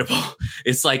incredible.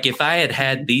 It's like if I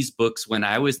had these books when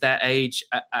I was that age,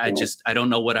 I don't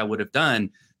know what I would have done.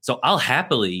 So I'll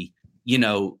happily,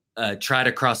 try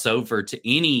to cross over to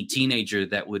any teenager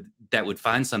that would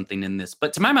find something in this.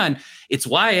 But to my mind, it's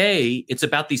YA, it's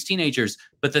about these teenagers.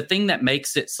 But the thing that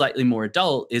makes it slightly more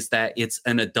adult is that it's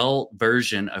an adult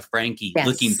version of Frankie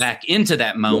looking back into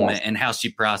that moment and how she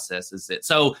processes it.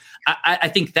 So I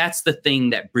think that's the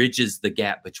thing that bridges the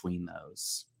gap between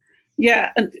those.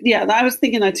 Yeah. I was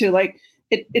thinking that too. Like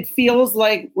it feels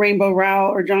like Rainbow Rowell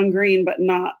or John Green,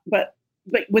 but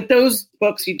with those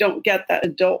books, you don't get that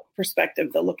adult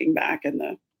perspective, the looking back and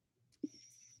the.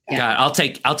 God,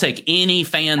 I'll take any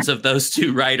fans of those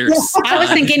two writers. I was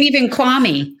thinking even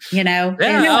Kwame,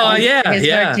 Kwame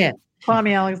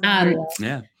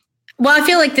Alexander. Well, I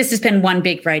feel like this has been one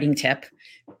big writing tip,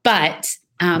 but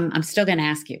I'm still going to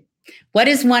ask you, what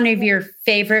is one of your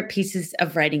favorite pieces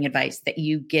of writing advice that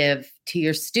you give to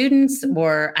your students?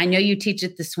 Or I know you teach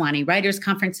at the Sewanee Writers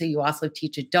Conference, so you also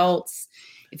teach adults.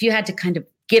 If you had to kind of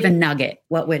give a nugget,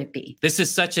 what would it be? This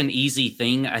is such an easy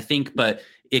thing, I think, but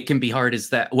it can be hard. Is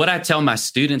that what I tell my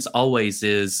students always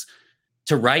is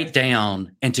to write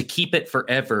down and to keep it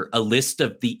forever, a list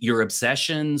of your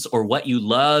obsessions or what you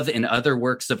love in other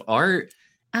works of art,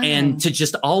 and to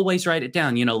just always write it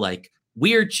down, like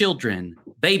weird children,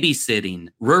 babysitting,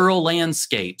 rural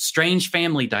landscape, strange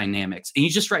family dynamics. And you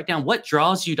just write down what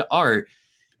draws you to art.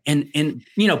 And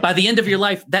by the end of your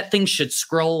life, that thing should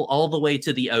scroll all the way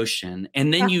to the ocean.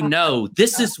 And then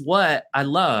this is what I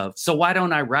love. So why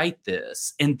don't I write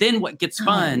this? And then what gets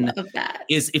fun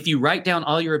is if you write down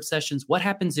all your obsessions, what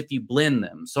happens if you blend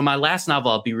them? So my last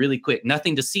novel, I'll be really quick,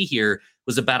 Nothing to See Here,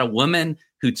 was about a woman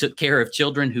who took care of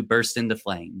children who burst into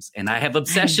flames. And I have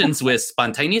obsessions with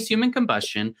spontaneous human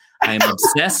combustion. I am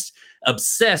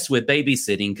obsessed with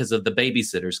babysitting because of the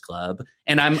Babysitters Club,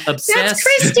 and I'm obsessed. That's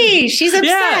Christy. She's obsessed.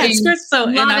 Yeah, it's Christy. So,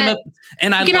 you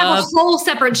can have a whole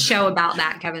separate show about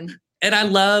that, Kevin. And I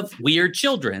love weird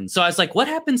children. So I was like, what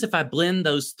happens if I blend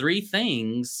those three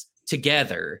things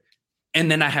together? And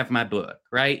then I have my book,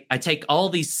 right? I take all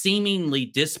these seemingly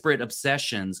disparate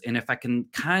obsessions, and if I can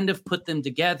kind of put them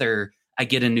together, I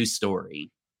get a new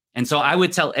story. And so I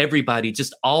would tell everybody,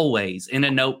 just always in a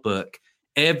notebook,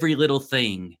 every little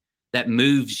thing that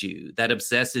moves you, that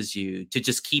obsesses you, to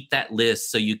just keep that list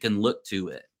so you can look to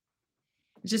it.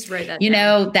 Just write that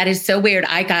down. That is so weird.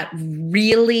 I got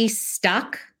really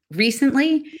stuck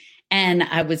recently, and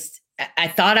I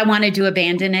thought I wanted to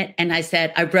abandon it. And I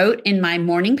said, I wrote in my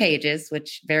morning pages,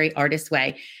 which very artist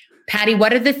way, Patty,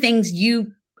 what are the things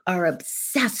you are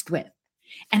obsessed with?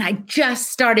 And I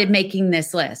just started making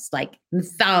this list, like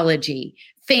mythology,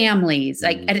 families.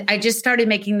 Like I just started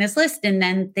making this list, and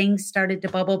then things started to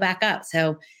bubble back up.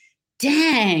 So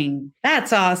dang,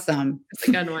 that's awesome. That's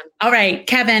a good one. All right,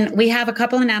 Kevin, we have a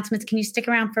couple announcements. Can you stick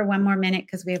around for one more minute?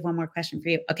 Because we have one more question for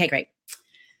you. Okay, great.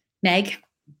 Meg?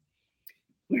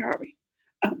 Where are we?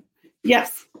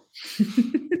 Yes.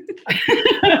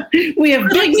 We have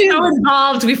big news. So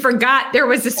involved. We forgot there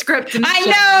was a script. I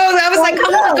know. I was like,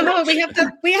 come on. We have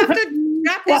to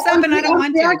wrap this up, and I don't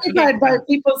want to. Occupied by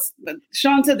people.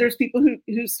 Sean said there's people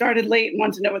who started late and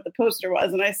want to know what the poster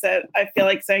was, and I said I feel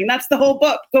like saying that's the whole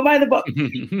book. Go buy the book.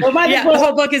 Go buy the book. The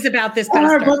whole book is about this on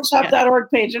poster. our bookshop.org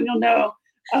page, and you'll know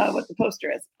what the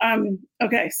poster is.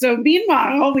 Okay. So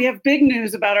meanwhile, we have big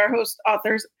news about our host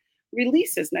authors'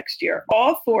 releases next year.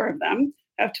 All 4 of them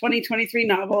have 2023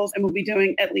 novels, and we'll be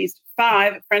doing at least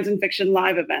 5 Friends in Fiction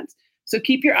live events. So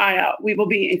keep your eye out. We will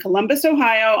be in Columbus,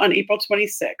 Ohio on April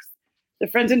 26th. The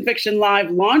Friends in Fiction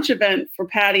Live launch event for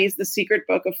Patty's The Secret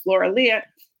Book of Flora Leah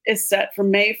is set for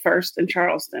May 1st in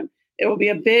Charleston. It will be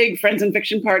a big Friends in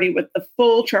Fiction party with the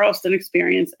full Charleston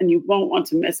experience, and you won't want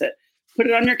to miss it. Put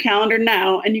it on your calendar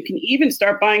now, and you can even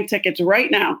start buying tickets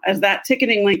right now, as that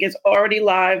ticketing link is already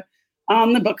live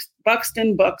on the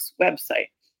Buxton Books website.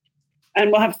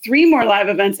 And we'll have 3 more live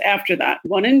events after that.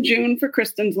 One in June for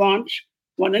Kristen's launch,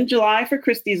 one in July for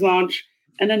Christie's launch,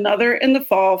 and another in the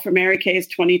fall for Mary Kay's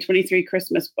 2023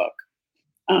 Christmas book.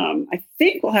 I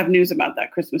think we'll have news about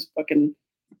that Christmas book on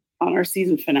our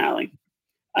season finale.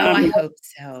 I hope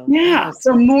so. Yeah.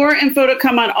 So more info to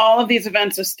come on all of these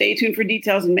events. So stay tuned for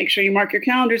details and make sure you mark your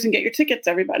calendars and get your tickets,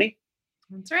 everybody.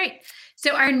 That's right.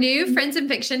 So our new Friends in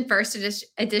Fiction First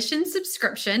Edition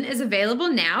subscription is available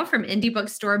now from indie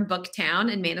bookstore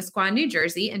Booktown in Manasquan, New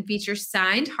Jersey, and features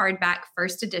signed hardback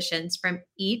first editions from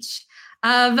each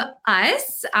of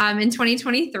us in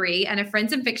 2023 and a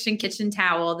Friends in Fiction kitchen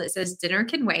towel that says dinner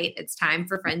can wait. It's time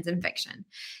for Friends in Fiction.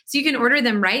 So you can order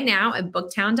them right now at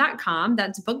booktown.com.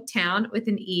 That's Booktown with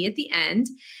an E at the end.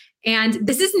 And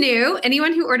this is new.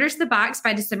 Anyone who orders the box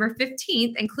by December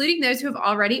 15th, including those who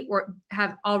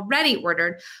have already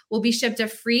ordered, will be shipped a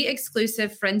free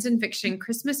exclusive Friends in Fiction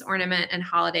Christmas ornament and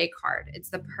holiday card. It's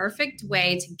the perfect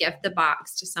way to gift the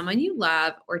box to someone you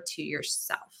love or to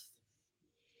yourself.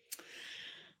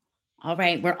 All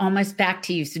right, we're almost back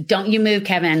to you. So don't you move,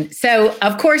 Kevin. So,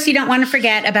 of course, you don't want to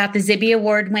forget about the Zibby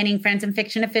Award-winning Friends in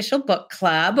Fiction official book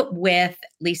club with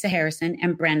Lisa Harrison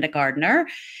and Brenda Gardner,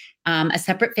 a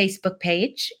separate Facebook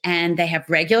page. And they have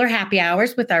regular happy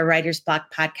hours with our Writer's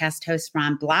Block podcast host,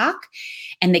 Ron Block.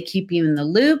 And they keep you in the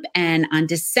loop. And on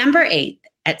December 8th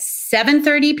at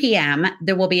 7:30 p.m.,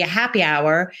 there will be a happy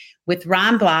hour with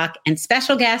Ron Block and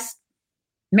special guest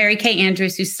Mary Kay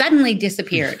Andrews, who suddenly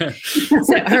disappeared.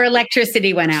 So her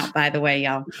electricity went out, by the way,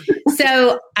 y'all.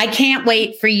 So I can't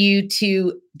wait for you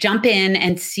to jump in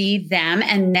and see them.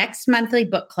 And next monthly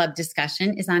book club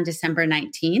discussion is on December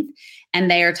 19th. And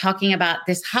they are talking about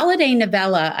this holiday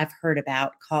novella I've heard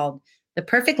about called The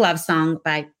Perfect Love Song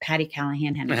by Patty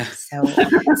Callahan Henry. So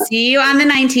see you on the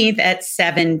 19th at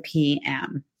 7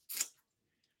 p.m.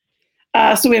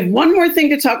 So we have one more thing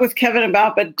to talk with Kevin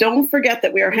about, but don't forget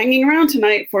that we are hanging around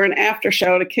tonight for an after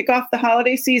show to kick off the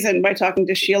holiday season by talking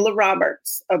to Sheila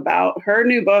Roberts about her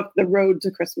new book, The Road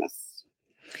to Christmas.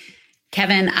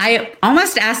 Kevin, I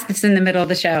almost asked this in the middle of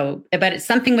the show, but it's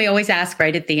something we always ask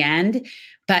right at the end.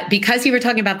 But because you were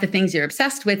talking about the things you're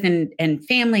obsessed with and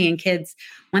family and kids,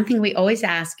 one thing we always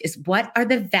ask is what are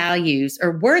the values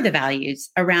or were the values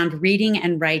around reading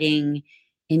and writing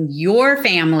in your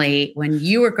family when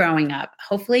you were growing up?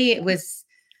 Hopefully it was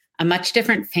a much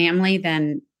different family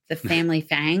than the family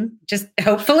Fang. Just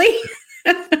hopefully.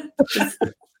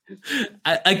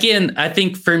 I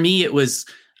think for me, it was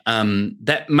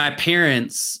that my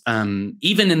parents,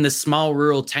 even in the small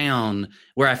rural town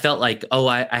where I felt like,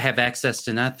 I have access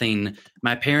to nothing.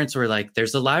 My parents were like,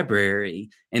 there's a library.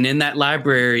 And in that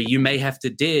library, you may have to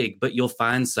dig, but you'll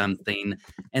find something.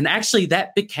 And actually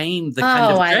that became the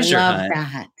kind of treasure hunt.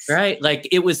 That. Right? Like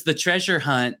it was the treasure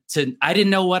hunt I didn't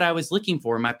know what I was looking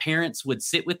for. My parents would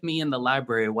sit with me in the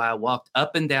library while I walked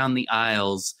up and down the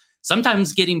aisles,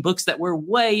 sometimes getting books that were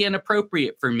way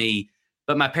inappropriate for me.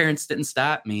 But my parents didn't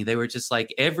stop me. They were just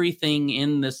like, everything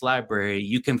in this library,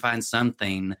 you can find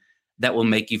something that will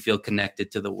make you feel connected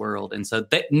to the world. And so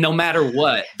no matter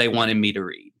what, they wanted me to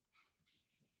read.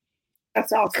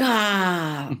 That's awesome.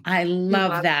 God, I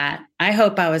love that. I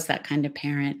hope I was that kind of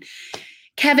parent.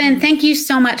 Kevin, thank you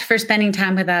so much for spending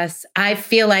time with us. I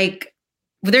feel like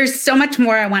there's so much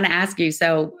more I want to ask you.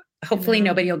 So hopefully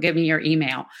nobody will give me your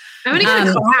email. I want to go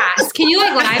to class. Can you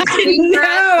live stream? No,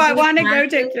 I want to go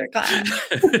take your class.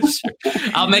 Sure.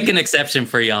 I'll make an exception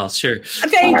for y'all. Sure.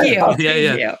 Thank you. Thank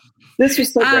you. This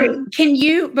was so great. Can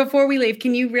you, before we leave,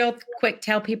 can you real quick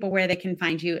tell people where they can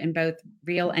find you in both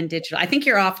real and digital? I think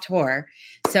you're off tour.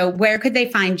 So where could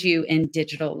they find you in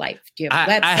digital life? Do you have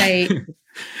a website?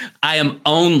 I am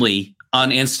only on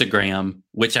Instagram,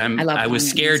 which I was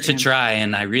scared to try,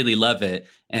 and I really love it.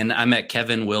 And I'm at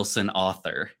Kevin Wilson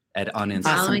Author on Instagram.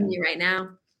 Following you right now.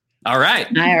 All right.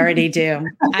 I already do.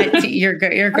 You're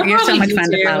so much fun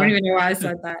to follow. I don't even know why I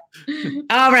said that.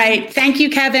 All right. Thank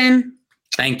you, Kevin.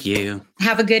 Thank you.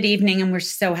 Have a good evening. And we're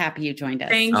so happy you joined us.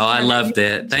 Thank you. I loved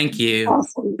it. Thank you.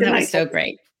 Awesome. That was so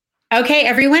great. Okay,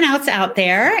 everyone else out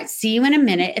there, see you in a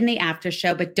minute in the after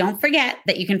show. But don't forget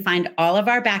that you can find all of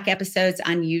our back episodes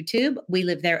on YouTube. We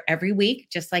live there every week,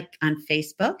 just like on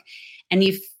Facebook. And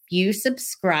if you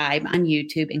subscribe on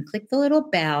YouTube and click the little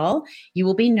bell, you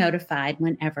will be notified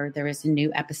whenever there is a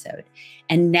new episode.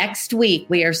 And next week,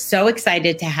 we are so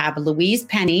excited to have Louise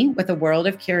Penny with A World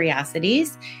of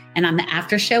Curiosities. And on the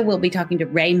after show, we'll be talking to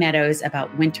Ray Meadows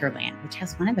about Winterland, which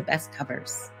has one of the best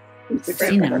covers I've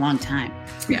seen in a long time.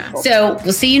 Yeah. So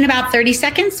we'll see you in about 30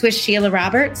 seconds with Sheila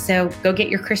Roberts. So go get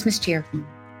your Christmas cheer.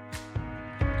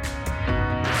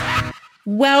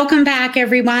 Welcome back,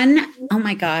 everyone. Oh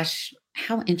my gosh.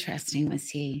 How interesting was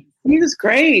he? He was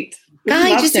great.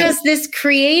 Guy just has this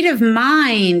creative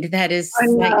mind that is. I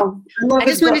know. Like,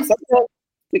 I love his books.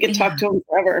 We could talk to him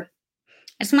forever.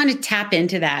 I just want to tap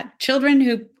into that. Children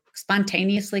who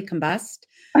spontaneously combust.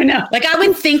 I know. Like I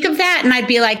would think of that and I'd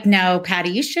be like, no,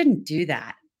 Patty, you shouldn't do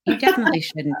that. You definitely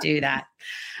shouldn't do that.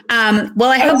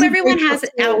 Well, I hope everyone has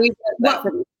it out. We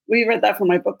read that for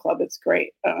my book club. It's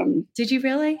great. Did you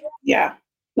really? Yeah.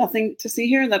 Nothing to See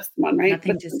Here. That's the one, right?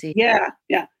 Nothing to See. Yeah.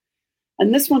 Yeah.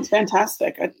 And this one's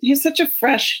fantastic. He's such a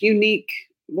fresh, unique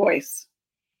voice.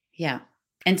 Yeah.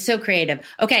 And so creative.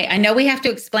 Okay. I know we have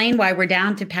to explain why we're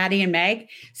down to Patty and Meg.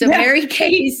 So Mary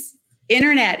Kay's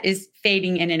internet is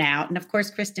fading in and out. And of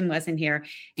course, Kristen wasn't here.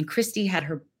 And Christy had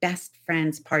her best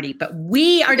friend's party. But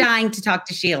we are dying to talk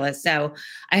to Sheila. So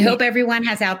I hope everyone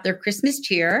has out their Christmas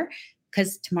cheer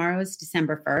because tomorrow is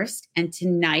December 1st. And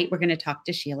tonight we're going to talk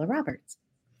to Sheila Roberts.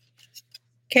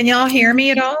 Can y'all hear me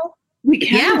at all? We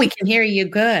can. Yeah, we can hear you.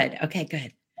 Good. Okay,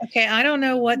 good. Okay. I don't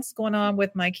know what's going on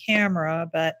with my camera,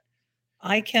 but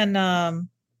I can,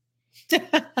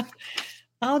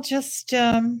 I'll just,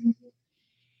 Could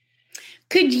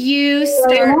you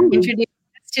start introducing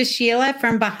us to Sheila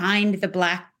from behind the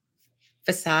black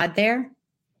facade there?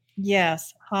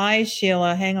 Yes. Hi,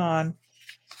 Sheila. Hang on.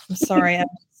 I'm sorry. I'm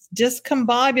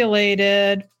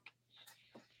discombobulated.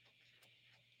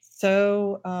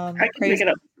 So I can crazy. pick it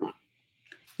up.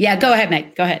 Yeah, go ahead,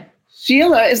 Meg. Go ahead.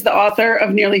 Sheila is the author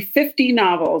of nearly 50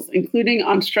 novels, including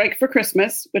On Strike for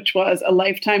Christmas, which was a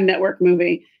Lifetime Network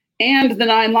movie, and The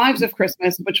 9 Lives of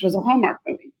Christmas, which was a Hallmark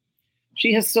movie.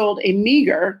 She has sold a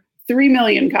meager 3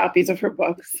 million copies of her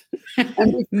books.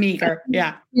 Meager,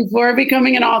 yeah. Before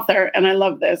becoming an author, and I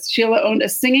love this, Sheila owned a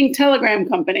singing telegram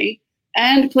company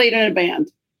and played in a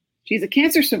band. She's a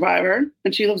cancer survivor,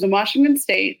 and she lives in Washington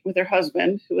State with her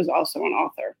husband, who is also an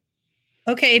author.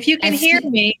 Okay, if you can hear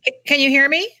me, can you hear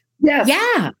me? Yes.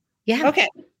 Yeah. Yeah. Okay.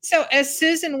 So as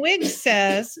Susan Wiggs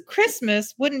says,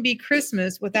 Christmas wouldn't be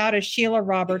Christmas without a Sheila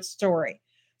Roberts story.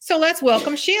 So let's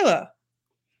welcome Sheila.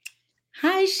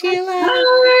 Hi, Sheila.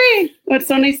 Hi. Oh, it's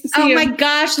so nice to see you. Oh my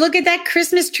gosh, look at that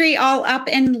Christmas tree all up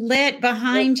and lit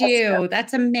behind you.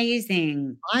 That's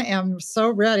amazing. I am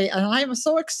so ready. And I am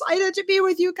so excited to be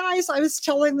with you guys. I was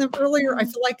telling them earlier, I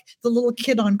feel like the little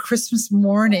kid on Christmas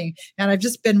morning. And I've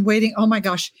just been waiting. Oh my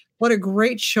gosh, what a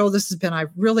great show this has been.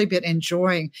 I've really been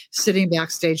enjoying sitting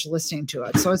backstage listening to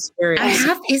it. So it's very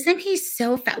awesome. Isn't he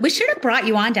so fast? We should have brought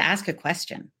you on to ask a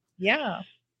question. Yeah.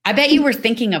 I bet you were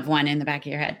thinking of one in the back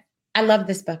of your head. I love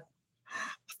this book.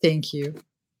 Thank you.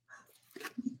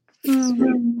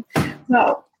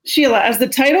 Well, Sheila, as the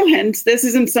title hints, this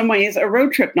is in some ways a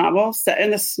road trip novel set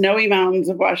in the snowy mountains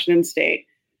of Washington State.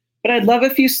 But I'd love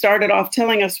if you started off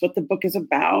telling us what the book is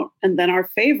about, and then our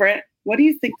favorite, what do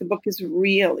you think the book is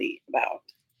really about?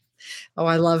 Oh,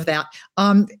 I love that.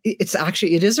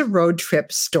 It is a road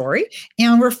trip story,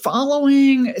 and we're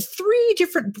following 3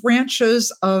 different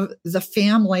branches of the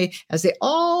family as they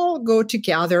all go to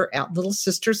gather at little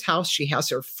sister's house. She has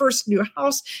her first new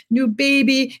house, new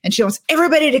baby, and she wants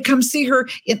everybody to come see her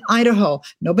in Idaho.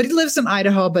 Nobody lives in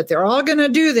Idaho, but they're all going to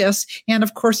do this. And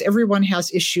of course, everyone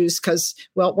has issues because,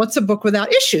 well, what's a book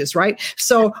without issues, right?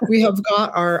 So we have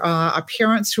got our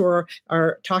parents who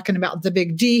are talking about the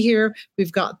big D here.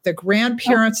 We've got the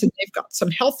grandparents, and they've got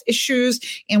some health issues,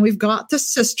 and we've got the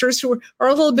sisters who are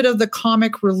a little bit of the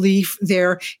comic relief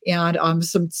there, and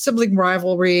some sibling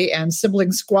rivalry and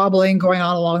sibling squabbling going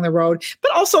on along the road,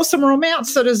 but also some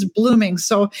romance that is blooming.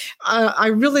 So I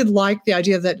really like the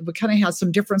idea that we kind of have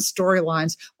some different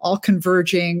storylines all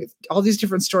converging, all these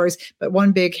different stories, but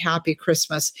one big happy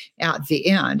Christmas at the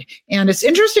end. And it's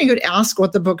interesting to ask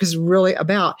what the book is really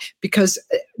about, because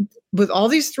with all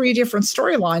these 3 different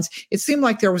storylines, it seemed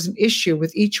like there was an issue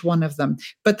with each one of them.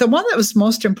 But the one that was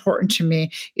most important to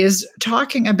me is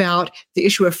talking about the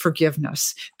issue of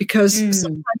forgiveness, because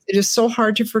sometimes it is so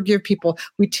hard to forgive people.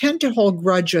 We tend to hold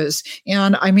grudges.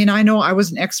 And I mean, I know I was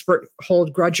an expert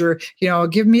hold grudger,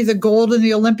 give me the gold in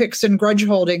the Olympics in grudge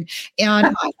holding.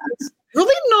 And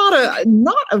really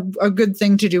not a good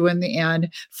thing to do in the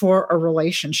end for a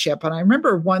relationship. And I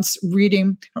remember once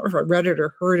reading, or if I read it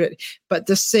or heard it, but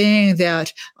the saying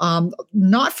that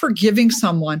not forgiving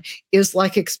someone is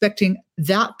like expecting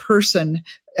that person,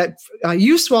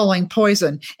 you swallowing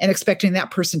poison and expecting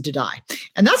that person to die.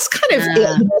 And that's kind of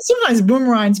it. Sometimes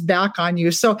boomerangs back on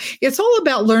you. So it's all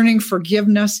about learning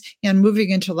forgiveness and moving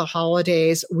into the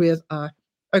holidays with a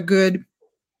good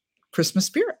Christmas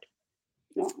spirit.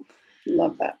 Oh,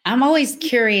 love that. I'm always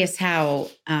curious how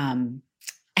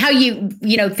you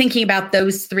thinking about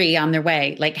those three on their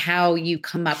way, like how you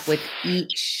come up with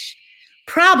each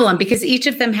problem, because each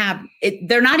of them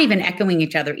they're not even echoing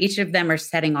each other. Each of them are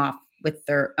setting off with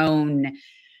their own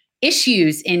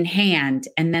issues in hand,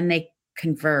 and then they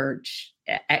converge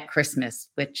at Christmas,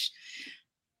 which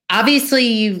obviously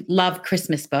you love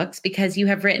Christmas books because you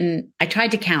have written, I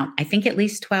tried to count, I think at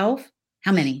least 12.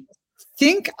 How many? I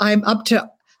think I'm up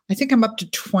to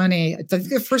 20. I think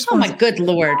the first one. Oh my good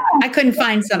Lord. I couldn't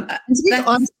find some.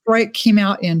 On Strike came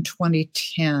out in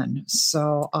 2010.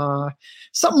 So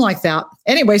something like that.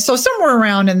 Anyway, so somewhere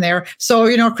around in there. So,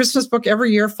 Christmas book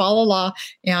every year, fa la la.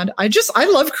 And I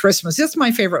love Christmas. It's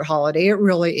my favorite holiday. It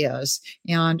really is.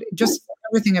 And just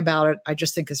everything about it, I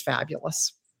just think is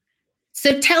fabulous.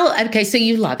 So so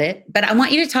you love it, but I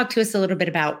want you to talk to us a little bit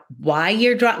about why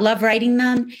you love writing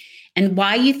them and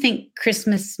why you think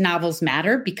Christmas novels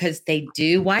matter, because they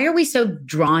do. Why are we so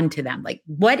drawn to them? Like,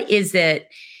 what is it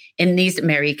in these?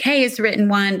 Mary Kay has written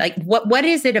one. Like, what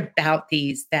is it about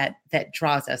these that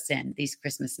draws us in, these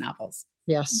Christmas novels?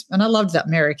 Yes. And I loved that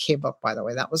Mary Kay book, by the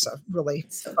way. That was a really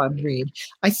fun read.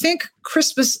 I think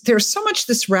Christmas, there's so much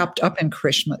that's wrapped up in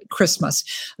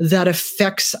Christmas that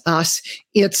affects us.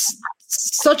 It's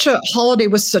such a holiday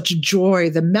with such joy,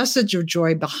 the message of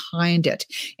joy behind it.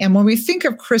 And when we think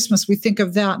of Christmas, we think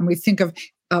of that, and we think of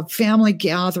family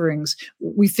gatherings.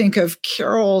 We think of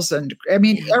carols, and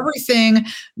everything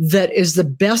that is the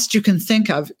best you can think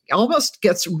of almost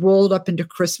gets rolled up into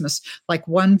Christmas like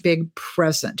one big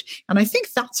present. And I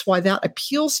think that's why that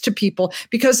appeals to people,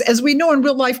 because as we know in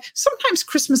real life, sometimes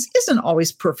Christmas isn't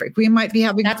always perfect. We might be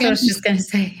having that's what I was just going to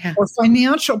say, or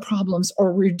financial problems,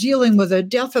 or we're dealing with a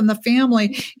death in the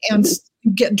family, and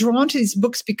get drawn to these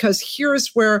books because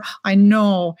here's where I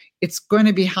know it's going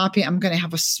to be happy. I'm going to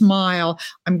have a smile.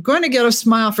 I'm going to get a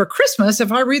smile for Christmas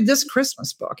if I read this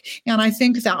Christmas book. And I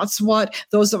think that's what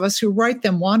those of us who write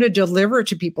them want to deliver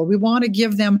to people. We want to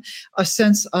give them a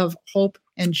sense of hope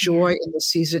and joy in the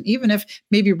season, even if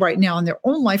maybe right now in their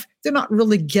own life, they're not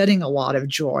really getting a lot of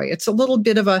joy. It's a little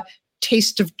bit of a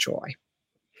taste of joy.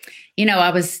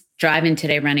 I was driving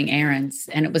today running errands,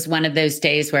 and it was one of those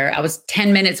days where I was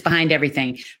 10 minutes behind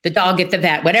everything, the dog at the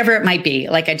vet, whatever it might be.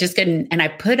 Like I just couldn't, and I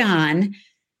put on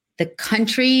the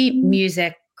country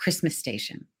music Christmas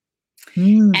station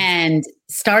and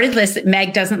started listening.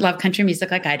 Meg doesn't love country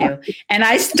music like I do. And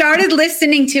I started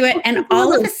listening to it, and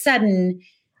all of a sudden,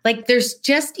 like there's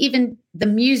just even the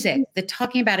music, the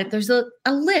talking about it, there's a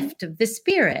lift of the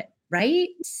spirit, right?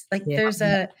 Like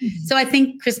so I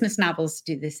think Christmas novels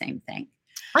do the same thing.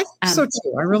 I think so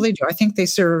too. I really do. I think they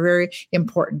serve a very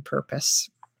important purpose.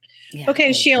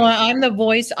 Okay, Sheila, I'm the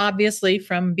voice, obviously,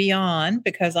 from beyond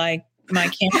because my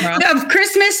camera of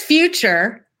Christmas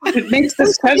future. It makes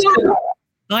this question.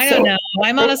 I don't know.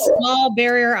 I'm on a small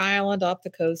barrier island off the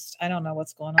coast. I don't know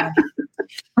what's going on.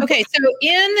 Okay, so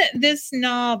in this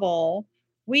novel,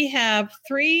 we have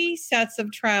 3 sets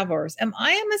of travelers. Am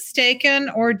I mistaken,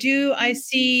 or do I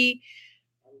see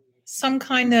some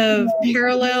kind of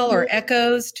parallel or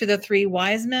echoes to the 3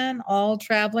 wise men all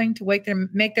traveling to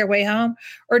make their way home?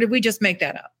 Or did we just make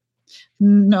that up?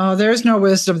 No, there's no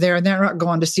wisdom there, and they're not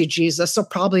going to see Jesus, so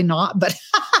probably not. But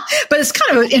but it's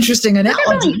kind of an interesting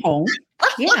analogy.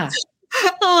 Yeah.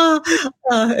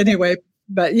 Anyway,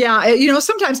 but yeah,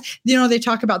 sometimes they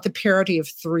talk about the parity of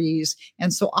 3s,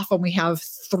 and so often we have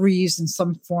 3s in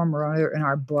some form or other in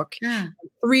our book. Yeah.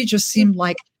 3 just seemed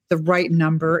like the right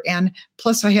number. And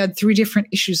plus I had 3 different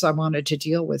issues I wanted to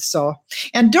deal with. So,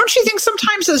 and don't you think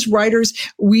sometimes as writers,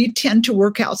 we tend to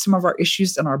work out some of our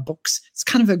issues in our books? It's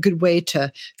kind of a good way to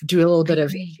do a little bit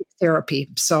of therapy.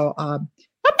 So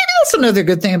maybe that's another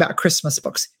good thing about Christmas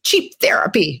books, cheap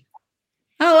therapy.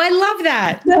 Oh, I love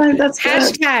that. Yeah, that's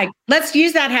hashtag. Good. Let's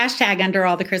use that hashtag under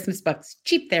all the Christmas books,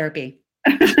 cheap therapy.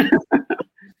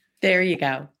 There you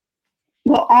go.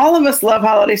 Well, all of us love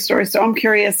holiday stories, so I'm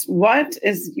curious, what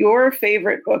is your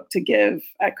favorite book to give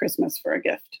at Christmas for a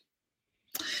gift?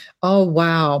 Oh,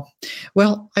 wow.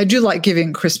 Well, I do like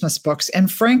giving Christmas books.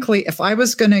 And frankly, if I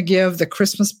was going to give the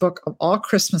Christmas book of all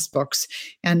Christmas books,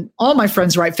 and all my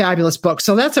friends write fabulous books,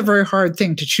 so that's a very hard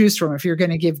thing to choose from if you're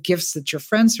going to give gifts that your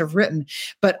friends have written.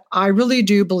 But I really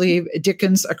do believe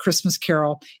Dickens' A Christmas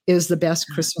Carol is the best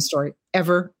Christmas story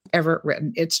ever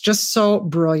written. It's just so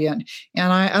brilliant.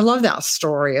 And I love that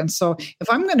story. And so if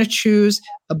I'm going to choose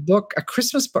a book, a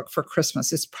Christmas book for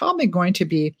Christmas, it's probably going to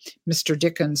be Mr.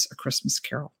 Dickens' A Christmas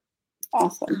Carol.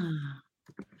 Awesome.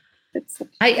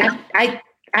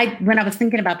 I when I was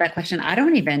thinking about that question, I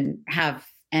don't even have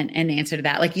an answer to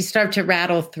that. Like you start to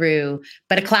rattle through,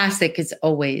 but a classic is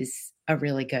always a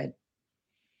really good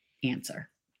answer.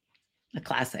 A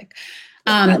classic.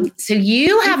 So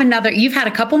you've had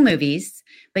a couple movies,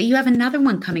 but you have another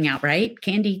one coming out, right?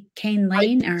 Candy Cane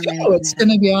Lane? It's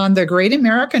going to be on the Great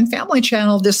American Family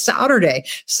Channel this Saturday.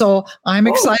 So I'm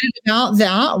excited about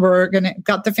that. We're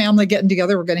got the family getting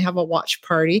together. We're going to have a watch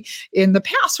party. In the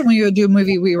past, when we would do a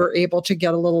movie, we were able to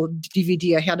get a little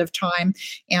DVD ahead of time.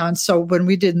 And so when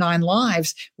we did 9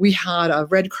 Lives, we had a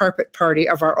red carpet party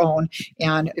of our own.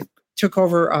 And took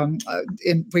over,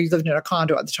 we lived in a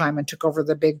condo at the time and took over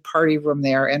the big party room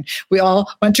there. And we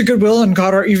all went to Goodwill and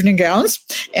got our evening gowns.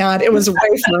 And it was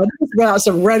way fun. We had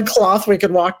some red cloth we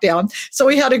could walk down. So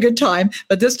we had a good time.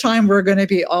 But this time we're going to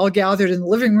be all gathered in the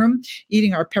living room,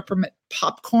 eating our peppermint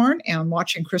popcorn and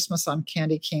watching Christmas on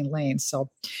Candy Cane Lane. So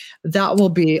that will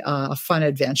be a fun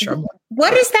adventure.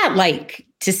 What is that like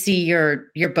to see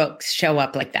your books show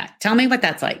up like that? Tell me what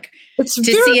that's like. It's to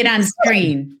see it on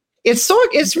screen. It's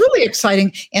really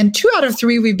exciting. And 2 out of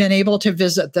 3, we've been able to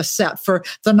visit the set. For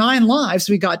the 9 Lives,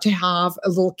 we got to have a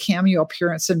little cameo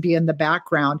appearance and be in the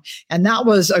background. And that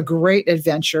was a great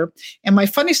adventure. And my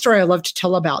funny story I love to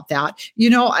tell about that,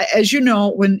 as you know,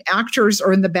 when actors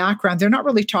are in the background, they're not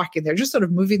really talking. They're just sort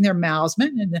of moving their mouths.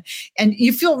 And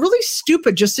you feel really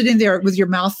stupid just sitting there with your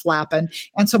mouth flapping.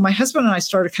 And so my husband and I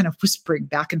started kind of whispering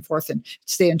back and forth and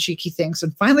saying cheeky things.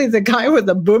 And finally, the guy with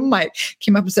the boom mic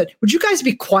came up and said, "Would you guys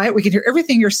be quiet? We can hear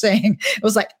everything you're saying." It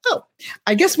was like, oh,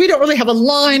 I guess we don't really have a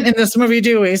line in this movie,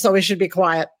 do we? So we should be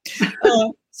quiet.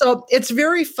 So it's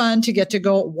very fun to get to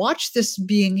go watch this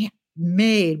being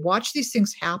made, watch these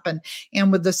things happen.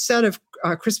 And with the set of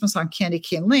Christmas on Candy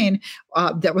Cane Lane,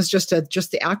 that was just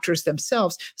the actors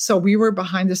themselves. So we were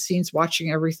behind the scenes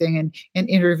watching everything and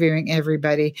interviewing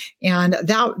everybody. And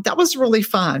that was really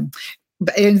fun.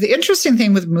 And the interesting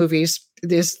thing with movies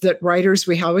is that writers,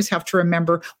 we always have to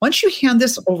remember, once you hand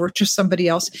this over to somebody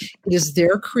else, it is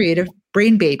their creative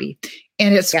brain baby.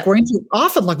 And it's going to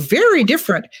often look very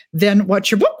different than what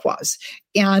your book was.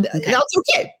 And that's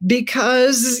okay,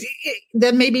 because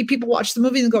then maybe people watch the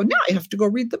movie and go, now I have to go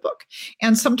read the book.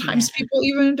 And sometimes people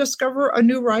even discover a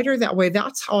new writer that way.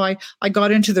 That's how I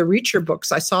got into the Reacher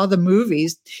books. I saw the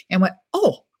movies and went,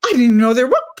 oh, I didn't even know there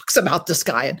were books about this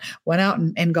guy, and went out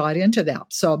and got into that.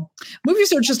 So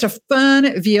movies are just a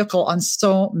fun vehicle on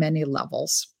so many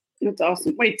levels. That's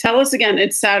awesome. Wait, tell us again.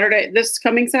 It's Saturday, this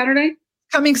coming Saturday?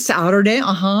 Coming Saturday,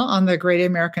 on the Great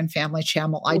American Family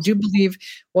Channel. I do believe,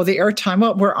 the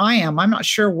airtime, where I am, I'm not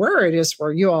sure where it is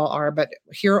where you all are, but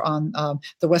here on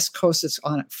the West Coast, it's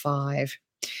on at 5.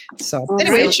 So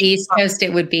anyway, East Coast,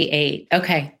 it would be 8.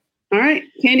 Okay. All right.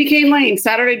 Candy Cane Lane,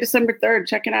 Saturday, December 3rd.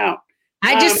 Check it out.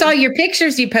 I just saw your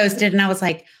pictures you posted and I was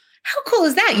like, how cool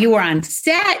is that? You were on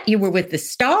set. You were with the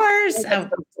stars. Oh,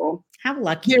 cool. How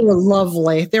lucky. They were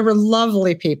lovely. They were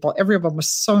lovely people. Every of them was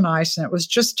so nice. And it was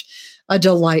just a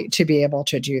delight to be able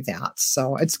to do that.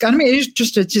 So it's going to be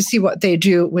interesting to see what they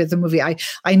do with the movie.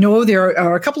 I know there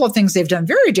are a couple of things they've done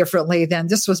very differently than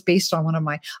this was based on one of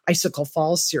my Icicle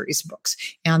Falls series books.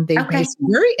 And they made some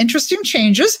very interesting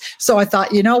changes. So I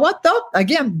thought, you know what, though?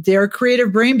 Again, they're a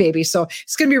creative brain baby. So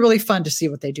it's going to be really fun to see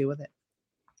what they do with it.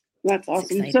 That's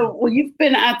awesome. So, you've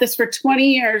been at this for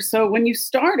 20 years. So when you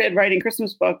started writing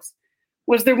Christmas books,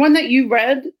 was there one that you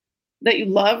read that you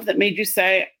loved that made you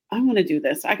say, I want to do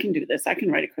this. I can do this. I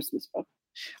can write a Christmas book.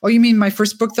 Oh, you mean my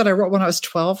first book that I wrote when I was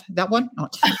 12? That one? Oh.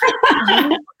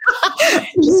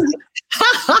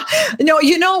 No,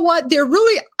 you know what?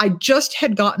 I just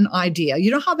had gotten an idea.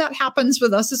 You know how that happens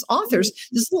with us as authors?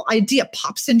 This little idea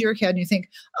pops into your head and you think,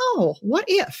 oh, what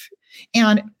if?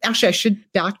 And actually, I should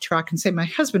backtrack and say my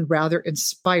husband rather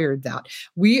inspired that.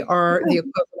 We are the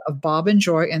equivalent of Bob and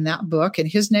Joy in that book, and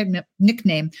his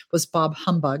nickname was Bob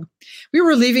Humbug. We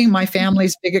were leaving my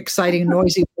family's big, exciting,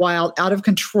 noisy, wild, out of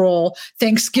control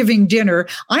Thanksgiving dinner.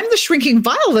 I'm the shrinking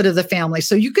violet of the family,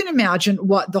 so you can imagine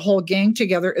what the whole gang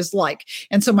together is like.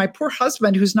 And so my poor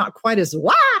husband, who's not quite as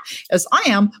as I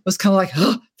am, was kind of like,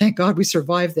 oh, thank God we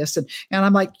survived this. And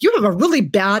I'm like, you have a really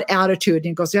bad attitude. And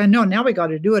he goes, yeah, no, now we got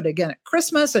to do it again. again at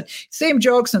Christmas, and same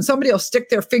jokes, and somebody will stick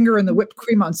their finger in the whipped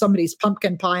cream on somebody's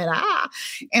pumpkin pie,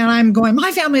 and I'm going,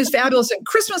 my family is fabulous, and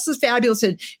Christmas is fabulous,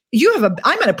 and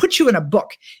I'm going to put you in a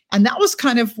book. And that was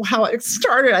kind of how it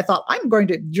started. I thought,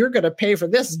 you're going to pay for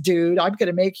this, dude. I'm going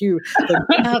to make you.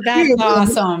 Oh, that's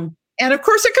awesome. And of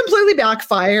course it completely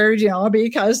backfired,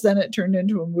 because then it turned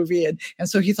into a movie. And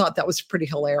so he thought that was pretty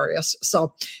hilarious.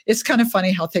 So it's kind of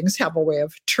funny how things have a way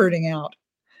of turning out.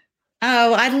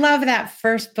 Oh, I love that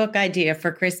first book idea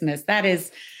for Christmas. That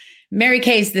is, Mary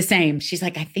Kay's the same. She's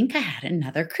like, I think I had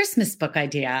another Christmas book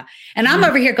idea. And I'm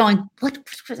over here going, what?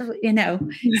 So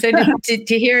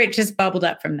to hear it just bubbled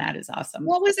up from that is awesome.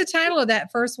 What was the title of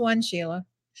that first one, Sheila?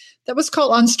 That was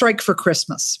called On Strike for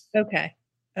Christmas. Okay,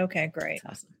 great. That's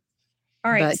awesome.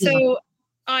 All right. So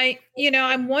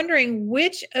I'm wondering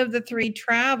which of the three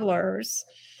travelers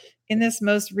in this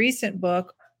most recent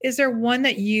book, is there one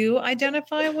that you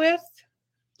identify with?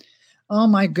 Oh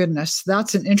my goodness.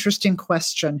 That's an interesting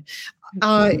question.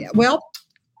 Well,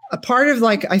 a part of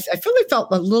I really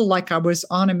felt a little like I was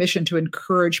on a mission to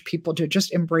encourage people to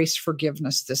just embrace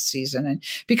forgiveness this season. And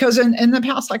because in the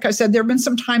past, like I said, there have been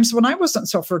some times when I wasn't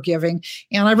so forgiving,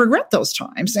 and I regret those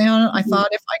times. And I thought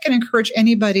if I can encourage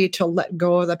anybody to let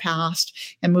go of the past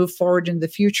and move forward in the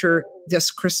future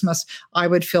this Christmas, I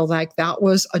would feel like that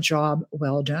was a job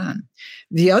well done.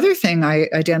 The other thing I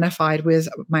identified with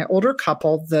my older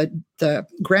couple, the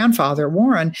grandfather,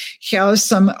 Warren, he has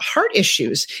some heart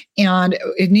issues and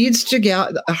it needs to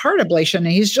get a heart ablation, and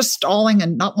he's just stalling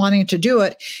and not wanting to do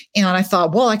it. And I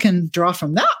thought, well, I can draw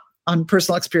from that on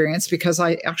personal experience, because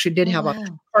I actually did have a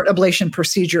heart ablation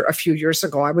procedure a few years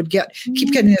ago. I would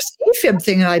keep getting this AFib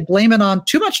thing, and I'd blame it on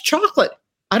too much chocolate.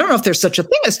 I don't know if there's such a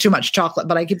thing as too much chocolate,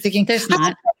 but I keep thinking there's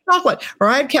not chocolate, or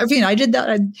I had caffeine. I did that.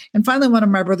 And finally, one of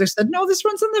my brothers said, no, this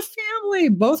runs in the family.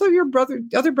 Both of your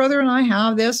other brother and I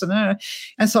have this. And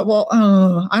so, well,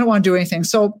 I don't want to do anything.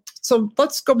 So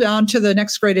let's go down to the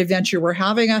next great adventure we're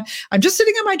having. I'm just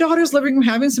sitting in my daughter's living room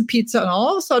having some pizza, and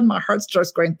all of a sudden my heart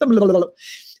starts going.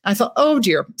 I thought, oh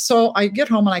dear. So I get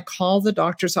home and I call the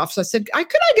doctor's office. I said, could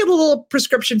I get a little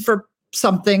prescription for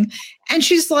something? And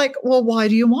she's like, well, why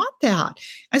do you want that?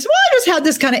 I said, well, I just had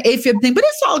this kind of AFib thing, but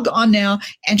it's all gone now.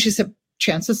 And she said,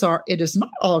 chances are it is not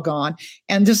all gone.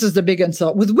 And this is the big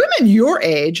insult. With women your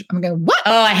age, I'm going, what?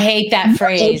 Oh, I hate that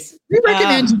phrase. We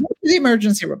recommend you go to the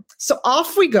emergency room. So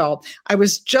off we go. I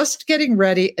was just getting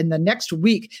ready in the next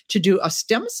week to do a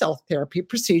stem cell therapy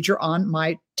procedure on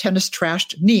my tennis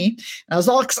trashed knee. And I was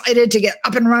all excited to get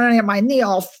up and running at my knee,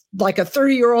 all like a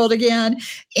 30-year-old again.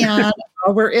 And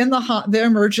we're in the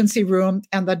emergency room,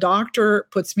 and the doctor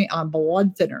puts me on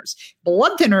blood thinners.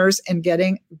 Blood thinners and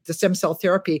getting the stem cell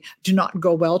therapy do not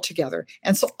go well together.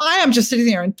 And so I am just sitting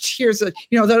there in tears. The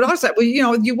doctor said, well, you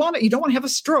don't want to have a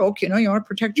stroke. You want to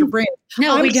protect your brain.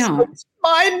 No, we don't.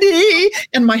 My knee.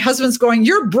 And my husband's going,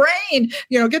 your brain,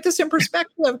 get this in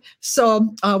perspective.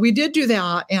 So we did do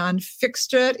that and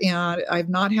fixed it. And I've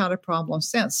not had a problem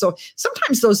since. So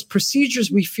sometimes those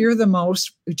procedures we fear the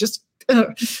most, we just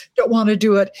don't want to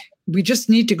do it. We just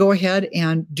need to go ahead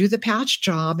and do the patch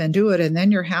job and do it. And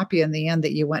then you're happy in the end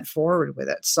that you went forward with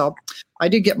it. So I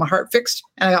did get my heart fixed,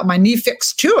 and I got my knee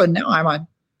fixed too. And now I'm a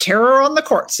terror on the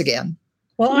courts again.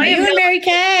 Well, you and Mary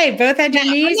Kay both had your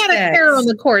knees fixed. I'm not a terror on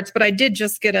the courts, but I did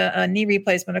just get a knee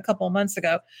replacement a couple of months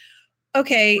ago.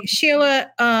 Okay,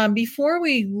 Sheila, before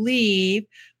we leave,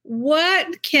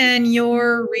 what can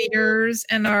your readers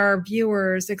and our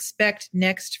viewers expect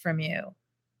next from you?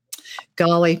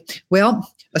 Golly. Well,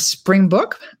 a spring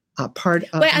book, a part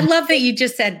of... Wait, I love that you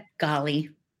just said golly.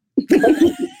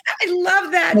 I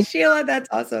love that, Sheila. That's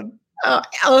awesome.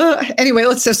 Anyway,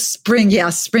 let's just spring. Yeah,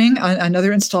 spring,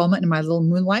 another installment in my little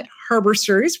Moonlight Harbor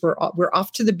series. We're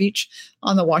off to the beach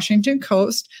on the Washington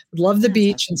coast. Love the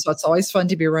beach. And so it's always fun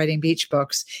to be writing beach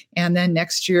books. And then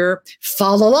next year, fa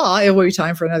la la, it will be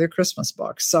time for another Christmas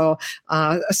book. So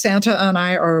Santa and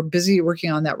I are busy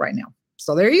working on that right now.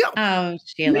 So there you go. Oh,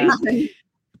 Sheila.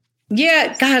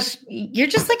 Yeah, gosh, you're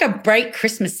just like a bright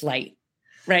Christmas light.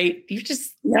 Right.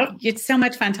 It's so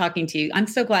much fun talking to you. I'm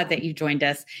so glad that you joined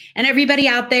us. And everybody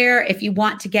out there, if you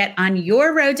want to get on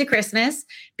your road to Christmas,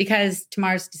 because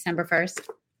tomorrow's December 1st,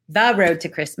 the road to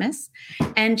Christmas.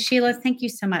 And Sheila, thank you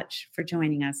so much for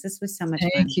joining us. This was so much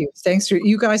fun. Thank you. Thanks.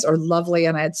 You guys are lovely.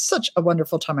 And I had such a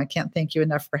wonderful time. I can't thank you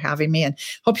enough for having me, and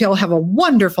hope you all have a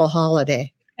wonderful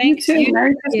holiday. Thank you.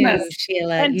 Merry Christmas,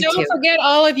 Sheila. And don't forget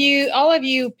all of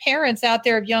you parents out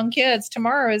there of young kids,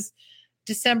 tomorrow is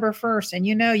December 1st, and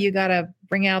you got to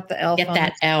bring out the elf. Get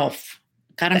that elf.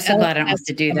 God, I'm so glad I don't have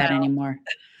to do that anymore.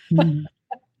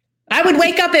 I would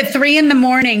wake up at 3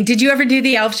 a.m. Did you ever do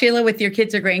the elf, Sheila, with your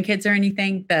kids or grandkids or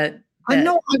anything? The I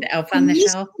know. The Elf on the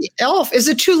Shelf. Elf. Is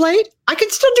it too late? I can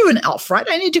still do an elf, right?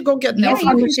 I need to go get an elf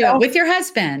on the shelf with your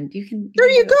husband. You can. There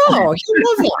you go. You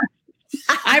love that.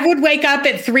 I would wake up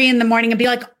at 3 a.m. and be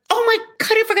like, "Oh my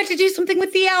God, I forgot to do something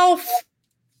with the elf."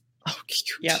 Oh,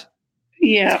 cute. Yep.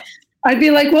 Yeah. I'd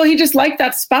be like, well, he just liked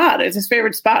that spot. It's his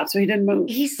favorite spot, so he didn't move.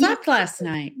 He slept last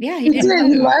night. Yeah, he did.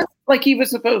 He left like he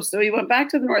was supposed to. He went back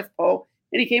to the North Pole,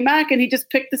 and he came back, and he just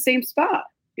picked the same spot.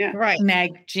 Yeah. Right.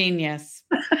 Meg, genius.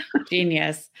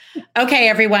 Genius. Okay,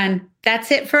 everyone.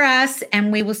 That's it for us.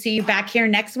 And we will see you back here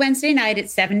next Wednesday night at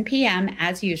 7 p.m.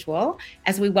 as usual,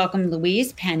 as we welcome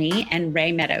Louise Penny and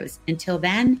Ray Meadows. Until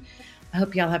then, I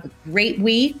hope y'all have a great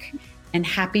week and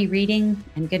happy reading.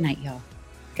 And good night, y'all.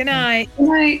 Good night. Good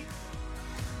night.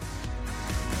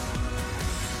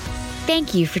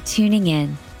 Thank you for tuning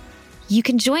in. You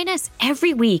can join us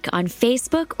every week on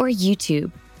Facebook or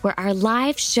YouTube, where our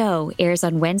live show airs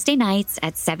on Wednesday nights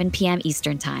at 7 p.m.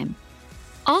 Eastern Time.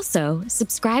 Also,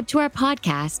 subscribe to our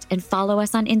podcast and follow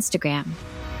us on Instagram.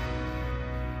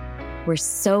 We're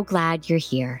so glad you're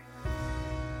here.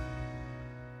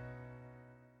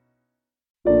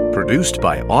 Produced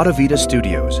by Audavita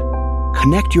Studios.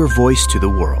 Connect your voice to the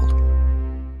world.